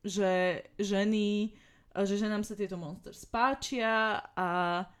 že ženám sa tieto monsters páčia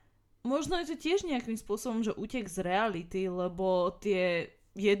a možno je to tiež nejakým spôsobom, že útek z reality, lebo tie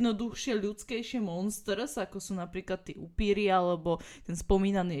jednoduchšie, ľudskejšie monsters, ako sú napríklad tí upíry, alebo ten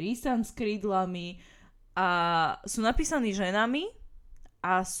spomínaný rýsan s krídlami, a sú napísaní ženami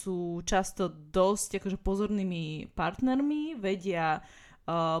a sú často dosť akože pozornými partnermi, vedia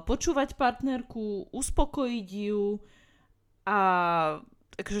počúvať partnerku, uspokojiť ju a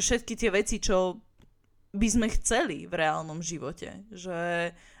akože všetky tie veci, čo by sme chceli v reálnom živote.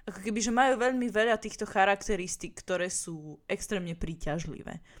 Že ako keby, že majú veľmi veľa týchto charakteristík, ktoré sú extrémne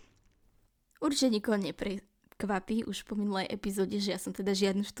príťažlivé. Určite nikoho neprekvapí už po minulej epizóde, že ja som teda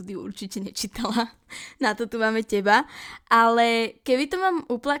žiadnu štúdiu určite nečítala. Na to tu máme teba. Ale keby to mám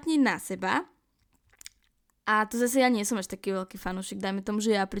uplatniť na seba, a to zase ja nie som až taký veľký fanúšik, dajme tomu,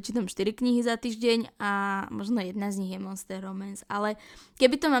 že ja prečítam 4 knihy za týždeň a možno jedna z nich je Monster Romance, ale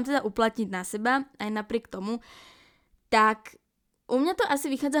keby to mám teda uplatniť na seba, aj napriek tomu, tak u mňa to asi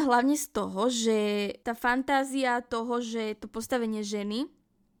vychádza hlavne z toho, že tá fantázia toho, že to postavenie ženy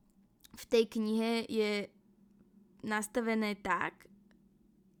v tej knihe je nastavené tak,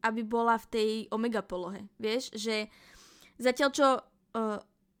 aby bola v tej omega polohe. Vieš, že zatiaľ čo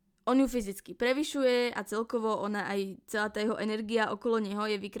on ju fyzicky prevyšuje a celkovo ona aj celá tá jeho energia okolo neho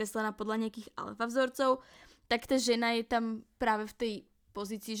je vykreslená podľa nejakých alfa vzorcov, tak tá žena je tam práve v tej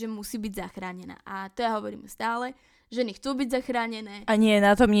pozícii, že musí byť zachránená. A to ja hovorím stále, ženy chcú byť zachránené. A nie je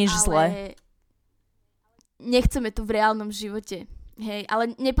na tom nič zle. Nechceme to v reálnom živote. Hej,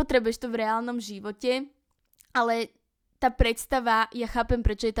 ale nepotrebuješ to v reálnom živote, ale tá predstava, ja chápem,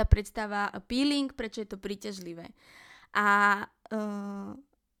 prečo je tá predstava appealing, prečo je to príťažlivé. A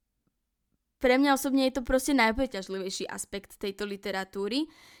pre mňa osobne je to proste najpreťažlivejší aspekt tejto literatúry.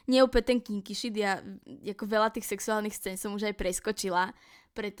 Nie úplne ten kinky shit, ja ako veľa tých sexuálnych scén som už aj preskočila,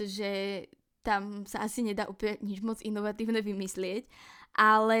 pretože tam sa asi nedá úplne nič moc inovatívne vymyslieť,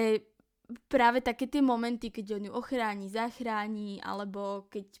 ale práve také tie momenty, keď on ju ochráni, zachráni, alebo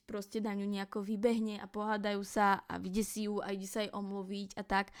keď proste na ňu nejako vybehne a pohádajú sa a vydesí ju a ide sa jej omluviť a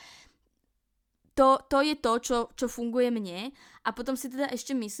tak. To je to, čo funguje mne. A potom si teda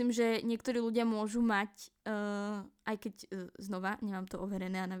ešte myslím, že niektorí ľudia môžu mať, aj keď znova, nemám to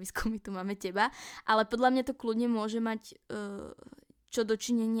overené a na výskumy tu máme teba, ale podľa mňa to kľudne môže mať čo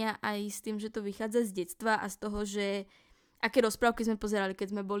dočinenia aj s tým, že to vychádza z detstva a z toho, že aké rozprávky sme pozerali,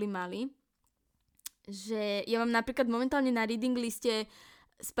 keď sme boli mali. Že ja mám napríklad momentálne na reading liste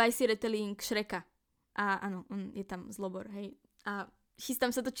Spicy Retelling Shreka. A áno, on je tam zlobor, hej. A chystám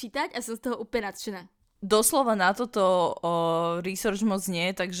sa to čítať a som z toho úplne nadšená. Doslova na toto research moc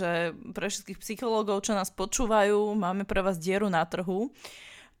nie, takže pre všetkých psychológov, čo nás počúvajú, máme pre vás dieru na trhu.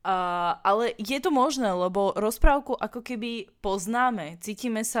 Ale je to možné, lebo rozprávku ako keby poznáme,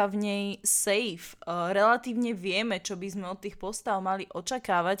 cítime sa v nej safe, relatívne vieme, čo by sme od tých postav mali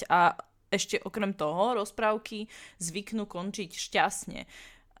očakávať a ešte okrem toho rozprávky zvyknú končiť šťastne.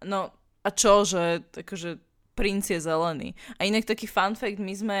 No a čo, že akože princ je zelený. A inak taký fun fact,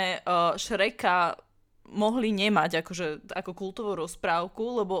 my sme Shreka mohli nemať akože, ako kultovú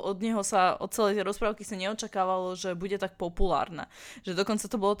rozprávku, lebo od neho sa, od celej tej rozprávky sa neočakávalo, že bude tak populárna. Že dokonca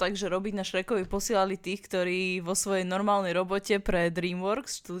to bolo tak, že robiť na Shrekovi posielali tých, ktorí vo svojej normálnej robote pre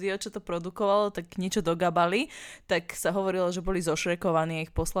DreamWorks štúdio, čo to produkovalo, tak niečo dogabali, tak sa hovorilo, že boli zošrekovaní a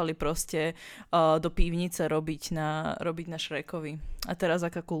ich poslali proste do pivnice robiť na Shrekovi. A teraz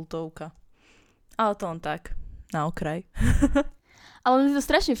aká kultovka. Ale to on tak, na okraj. Ale je to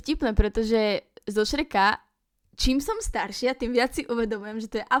strašne vtipné, pretože zo Shreka, čím som staršia, tým viac si uvedomujem,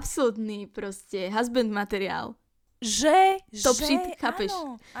 že to je absolútny proste husband materiál. Že? Top shit, chápeš?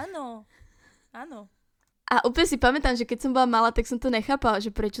 Áno. A úplne si pamätám, že keď som bola malá, tak som to nechápala,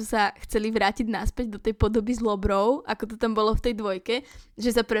 že prečo sa chceli vrátiť naspäť do tej podoby s lobrou, ako to tam bolo v tej dvojke, že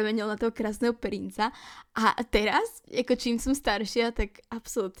sa premenil na toho krásneho princa. A teraz, ako čím som staršia, tak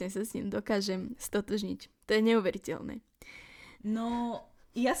absolútne sa s ním dokážem stotožniť. To je neuveriteľné. No,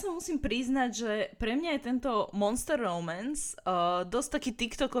 ja sa musím priznať, že pre mňa je tento Monster Romance dosť taký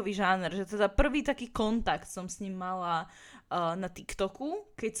TikTokový žáner, že teda prvý taký kontakt som s ním mala na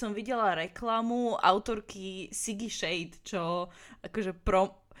TikToku, keď som videla reklamu autorky Siggy Shade, čo akože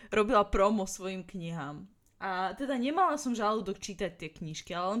robila promo svojim knihám. A teda nemala som žalúdok čítať tie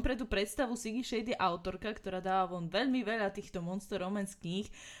knižky, ale len pre tú predstavu Siggy Shade je autorka, ktorá dáva von veľmi veľa týchto Monster Romance kníh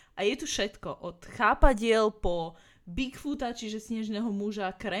a je tu všetko, od chápadiel po Bigfoota, čiže snežného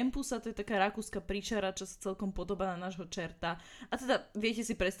muža, Krampusa, to je taká rakúska príšera, čo sa celkom podobá na nášho čerta. A teda viete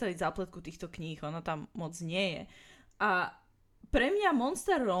si predstaviť zápletku týchto kníh, ona tam moc nie je. A pre mňa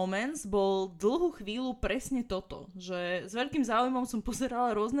Monster Romance bol dlhú chvíľu presne toto, že s veľkým záujmom som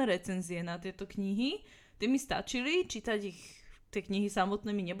pozerala rôzne recenzie na tieto knihy, tie mi stačili, čítať ich tie knihy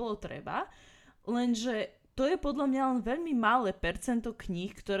samotné mi nebolo treba, lenže to je podľa mňa len veľmi malé percento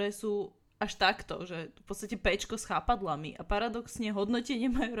kníh, ktoré sú až takto, že v podstate péčko s chápadlami a paradoxne hodnotenie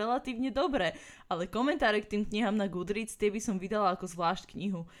majú relatívne dobré, ale komentáre k tým knihám na Goodreads, tie by som vydala ako zvlášť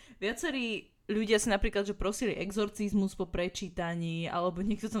knihu. Viacerí ľudia si napríklad, že prosili exorcizmus po prečítaní, alebo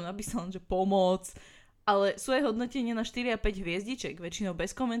niekto tam napísal, že pomoc, ale sú aj hodnotenia na 4 a 5 hviezdiček, väčšinou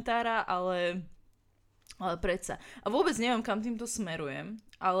bez komentára, ale predsa. A vôbec neviem, kam týmto smerujem,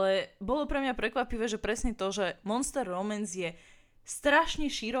 ale bolo pre mňa prekvapivé, že presne to, že Monster Romance je strašne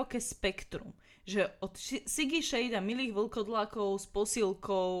široké spektrum. Že od Siggy Shade a milých vlkodlákov s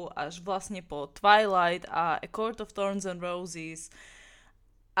posilkou až vlastne po Twilight a A Court of Thorns and Roses.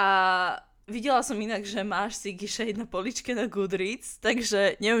 A videla som inak, že máš Siggy Shade na poličke na Goodreads,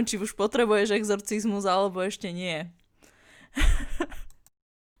 takže neviem, či už potrebuješ exorcizmus alebo ešte nie.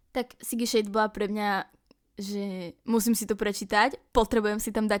 Tak Siggy Shade bola pre mňa, že musím si to prečítať, potrebujem si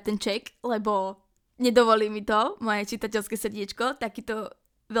tam dať ten check, lebo nedovolí mi to, moje čitateľské srdiečko, takýto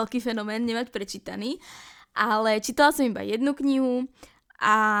veľký fenomén nemať prečítaný. Ale čítala som iba jednu knihu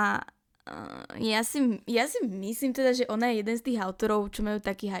a ja si myslím teda, že ona je jeden z tých autorov, čo majú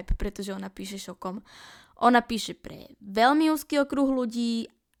taký hype, pretože ona píše šokom. Ona píše pre veľmi úzky okruh ľudí,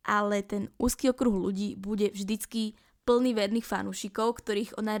 ale ten úzky okruh ľudí bude vždycky plný verných fanúšikov,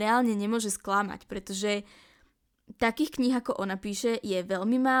 ktorých ona reálne nemôže sklamať, pretože takých kníh, ako ona píše, je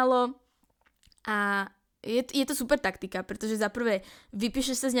veľmi málo. A je to super taktika, pretože za prvé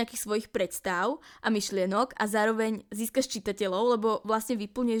vypíšeš sa z nejakých svojich predstav a myšlienok a zároveň získaš čitateľov, lebo vlastne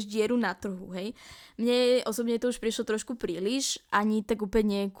vyplnieš dieru na trhu, hej. Mne osobne to už prišlo trošku príliš, ani tak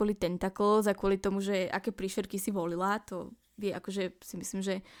úplne kvôli Tentacles a kvôli tomu, že aké príšerky si volila, to je akože si myslím,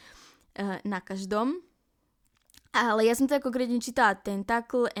 že na každom. Ale ja som to konkrétne čítala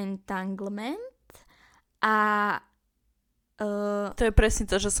Tentacle Entanglement a to je presne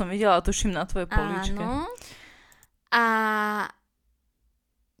to, že som videla, tuším, na tvojej políčke. Áno. A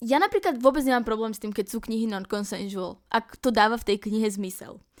ja napríklad vôbec nemám problém s tým, keď sú knihy non-consensual, ak to dáva v tej knihe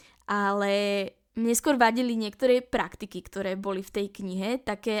zmysel. Ale mne skôr vadili niektoré praktiky, ktoré boli v tej knihe,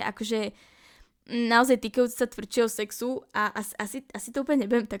 také akože naozaj týkajúce sa tvrdšieho sexu a asi to úplne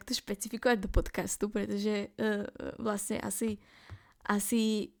nebudem takto špecifikovať do podcastu, pretože vlastne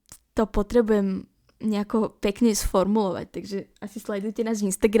asi to potrebujem nejako pekne sformulovať, takže asi sledujte náš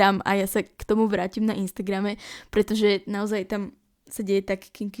Instagram a ja sa k tomu vrátim na Instagrame, pretože naozaj tam sa deje tak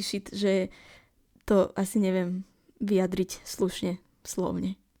kinky shit, že to asi neviem vyjadriť slušne,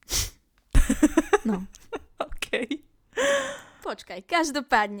 slovne. No. OK. Počkaj,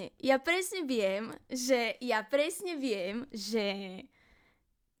 každopádne, ja presne viem, že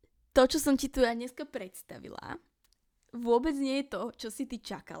to, čo som ti tu ja dneska predstavila, vôbec nie je to, čo si ty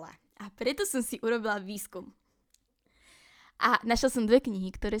čakala. A preto som si urobila výskum. A našla som 2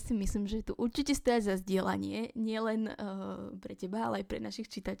 knihy, ktoré si myslím, že tu určite stoja za zdieľanie, nielen pre teba, ale aj pre našich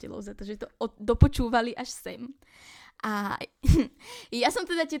čitateľov, za to, že to dopočúvali až sem. A ja som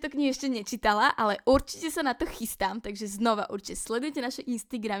teda tieto knihy ešte nečítala, ale určite sa na to chystám, takže znova určite sledujte naše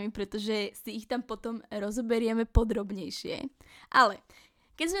Instagramy, pretože si ich tam potom rozoberieme podrobnejšie. Ale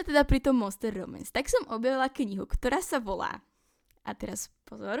keď sme teda pri tom Monster Romance, tak som objavila knihu, ktorá sa volá, a teraz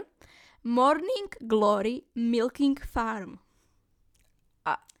pozor, Morning Glory Milking Farm.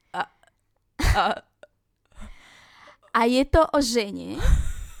 A je to o žene,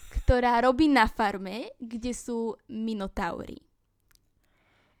 ktorá robí na farme, kde sú minotaury.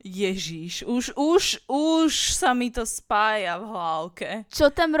 Ježiš, už sa mi to spája v hlavke.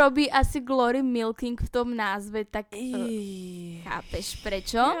 Čo tam robí asi Glory Milking v tom názve, tak chápeš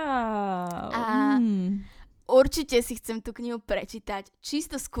prečo? A určite si chcem tú knihu prečítať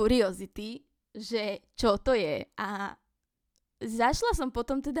čisto z curiosity, že čo to je. A zašla som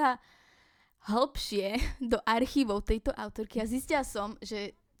potom teda hlbšie do archívov tejto autorky a zistila som,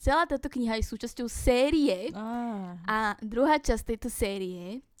 že celá táto kniha je súčasťou série a druhá časť tejto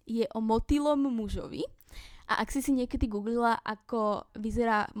série je o motýlom mužovi. A ak si niekedy googlila, ako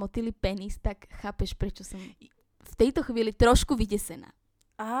vyzerá motýly penis, tak chápeš, prečo som v tejto chvíli trošku vydesená.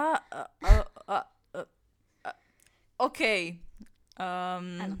 OK.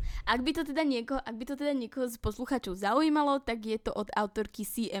 Áno. Ak by to teda niekoho z poslucháčov zaujímalo, tak je to od autorky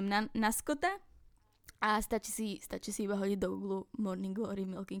C.M. Nascotta a stačí si iba hodiť do Google Morning Glory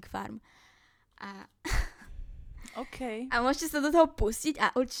Milking Farm. OK. A môžete sa do toho pustiť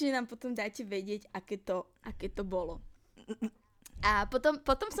a určite nám potom dajte vedieť, aké to bolo. A potom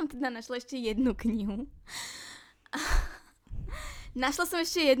som teda našla ešte jednu knihu. Našla som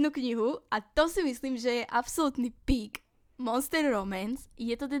ešte jednu knihu a to si myslím, že je absolútny pík Monster Romance.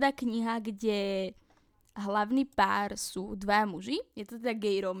 Je to teda kniha, kde hlavný pár sú dvaja muži, je to teda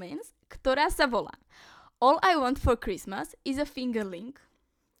gay romance, ktorá sa volá All I Want for Christmas is a Fingerling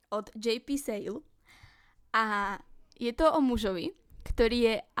od J.P. Sale a je to o mužovi, ktorý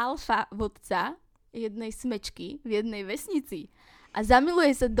je alfa vodca jednej smečky v jednej vesnici a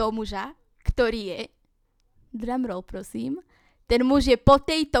zamiluje sa do muža, ktorý je, drumroll prosím, ten muž je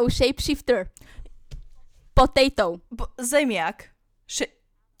potato shapeshifter. Potato. Zemiak.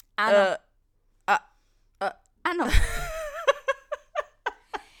 Áno. Áno.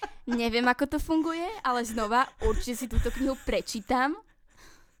 Neviem, ako to funguje, ale znova určite si túto knihu prečítam.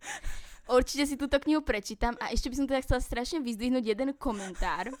 A ešte by som teda chcela strašne vyzdvihnúť jeden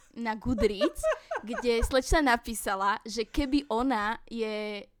komentár na Goodreads, kde slečna napísala, že keby ona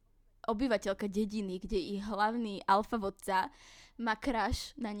je obyvateľka dediny, kde ich hlavný alfa vodca má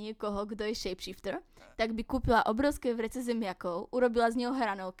crush na niekoho, kto je shapeshifter, tak by kúpila obrovské vrece zemiakov, urobila z neho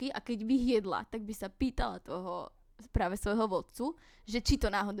hranolky a keď by ich jedla, tak by sa pýtala toho práve svojho vodcu, že či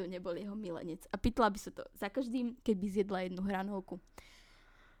to náhodou nebol jeho milenec. A pýtala by sa to za každým, keď by zjedla jednu hranolku.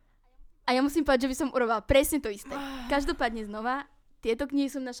 A ja musím povedať, že by som urobila presne to isté. Každopádne znova, tieto knihy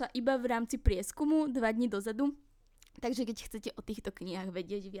som našla iba v rámci prieskumu 2 dní dozadu. Takže keď chcete o týchto knihách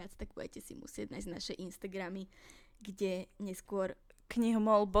vedieť viac, tak budete si musieť nájsť naše Instagramy, kde neskôr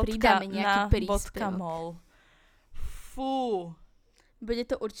pridáme nejaký príspevok. Fú. Bude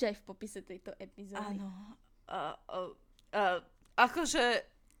to určite aj v popise tejto epizódy. Áno. Akože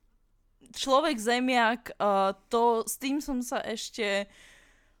človek zemiak, s tým som sa ešte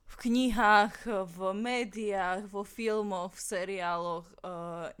v knihách, v médiách, vo filmoch, v seriáloch,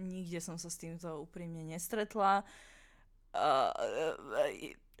 nikde som sa s týmto úprimne nestretla.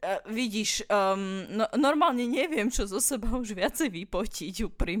 Vidíš, normálne neviem, čo zo seba už viacej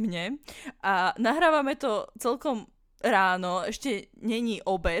vypotiť úprimne. A nahrávame to celkom ráno, ešte není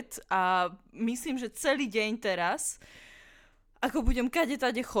obed a myslím, že celý deň teraz, ako budem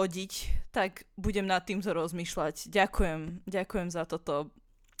kade-tade chodiť, tak budem nad týmto rozmýšľať. Ďakujem za toto.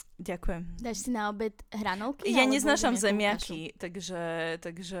 Ďakujem. Dáš si na obed hranolky? Ja neznášam zemiaky,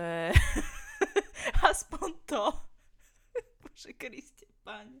 takže aspoň to. Bože Kriste,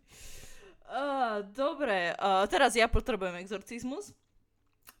 Pane. Dobre, teraz ja potrebujem exorcizmus.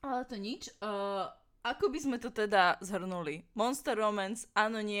 Ale to nič. Ako by sme to teda zhrnuli? Monster romance,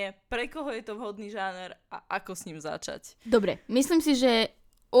 áno, nie. Pre koho je to vhodný žáner a ako s ním začať? Dobre, myslím si, že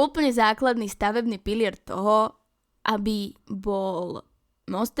úplne základný stavebný pilier toho, aby bol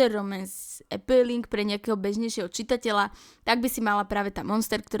monster romance appealing pre nejakého bežnejšieho čitateľa, tak by si mala práve tá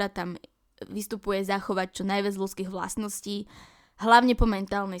monster, ktorá tam vystupuje, zachovať čo najviac ľudských vlastností, hlavne po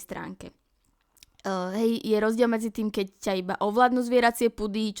mentálnej stránke. Je rozdiel medzi tým, keď ťa iba ovládnu zvieracie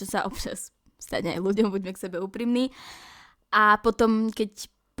pudy, čo sa občas stane aj ľuďom, buďme k sebe úprimní, a potom, keď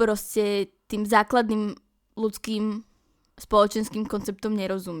proste tým základným ľudským spoločenským konceptom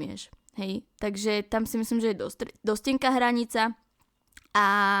nerozumieš. Hej? Takže tam si myslím, že je dosť tenká hranica a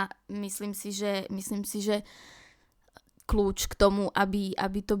myslím si, že kľúč k tomu,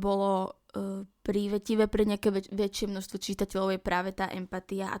 aby to bolo prívetivé pre nejaké väčšie množstvo čitateľov, je práve tá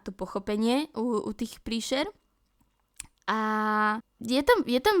empatia a to pochopenie u tých príšer. A je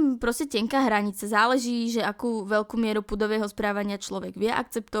tam proste tenká hranica. Záleží, že akú veľkú mieru pudového správania človek vie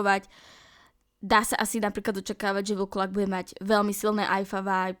akceptovať. Dá sa asi napríklad očakávať, že vlkolak bude mať veľmi silné alpha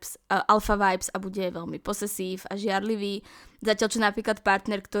vibes a bude veľmi posesív a žiarlivý. Zatiaľ, čo napríklad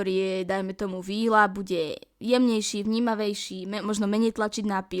partner, ktorý je, dajme tomu, víla, bude jemnejší, vnímavejší, možno menej tlačiť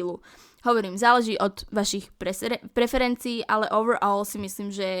na pilu. Hovorím, záleží od vašich preferencií, ale overall si myslím,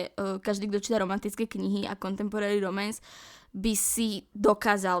 že každý, kto číta romantické knihy a contemporary romance, by si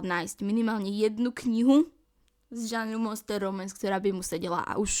dokázal nájsť minimálne jednu knihu z žánru monster romance, ktorá by mu sedela,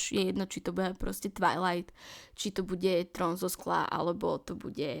 a už je jedno, či to bude proste Twilight, či to bude Trón zo skla, alebo to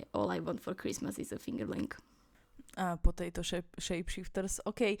bude All I Want for Christmas is a Fingerling. A po tejto shapeshifters,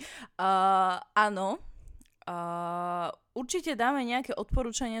 OK. Áno. Určite dáme nejaké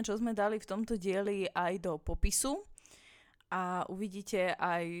odporúčania, čo sme dali v tomto dieli, aj do popisu. A uvidíte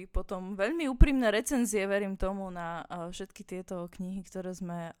aj potom veľmi úprimné recenzie, verím tomu, na všetky tieto knihy, ktoré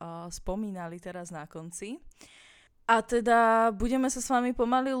sme spomínali teraz na konci. A teda budeme sa s vami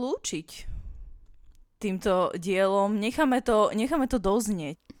pomaly lúčiť týmto dielom. Necháme to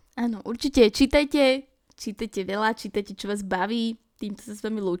doznieť. Áno, určite čítajte veľa, čítajte, čo vás baví. Týmto sa s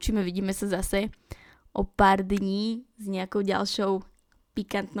vami lúčime, vidíme sa zase o pár dní s nejakou ďalšou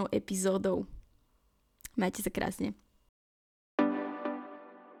pikantnou epizódou. Majte sa krásne.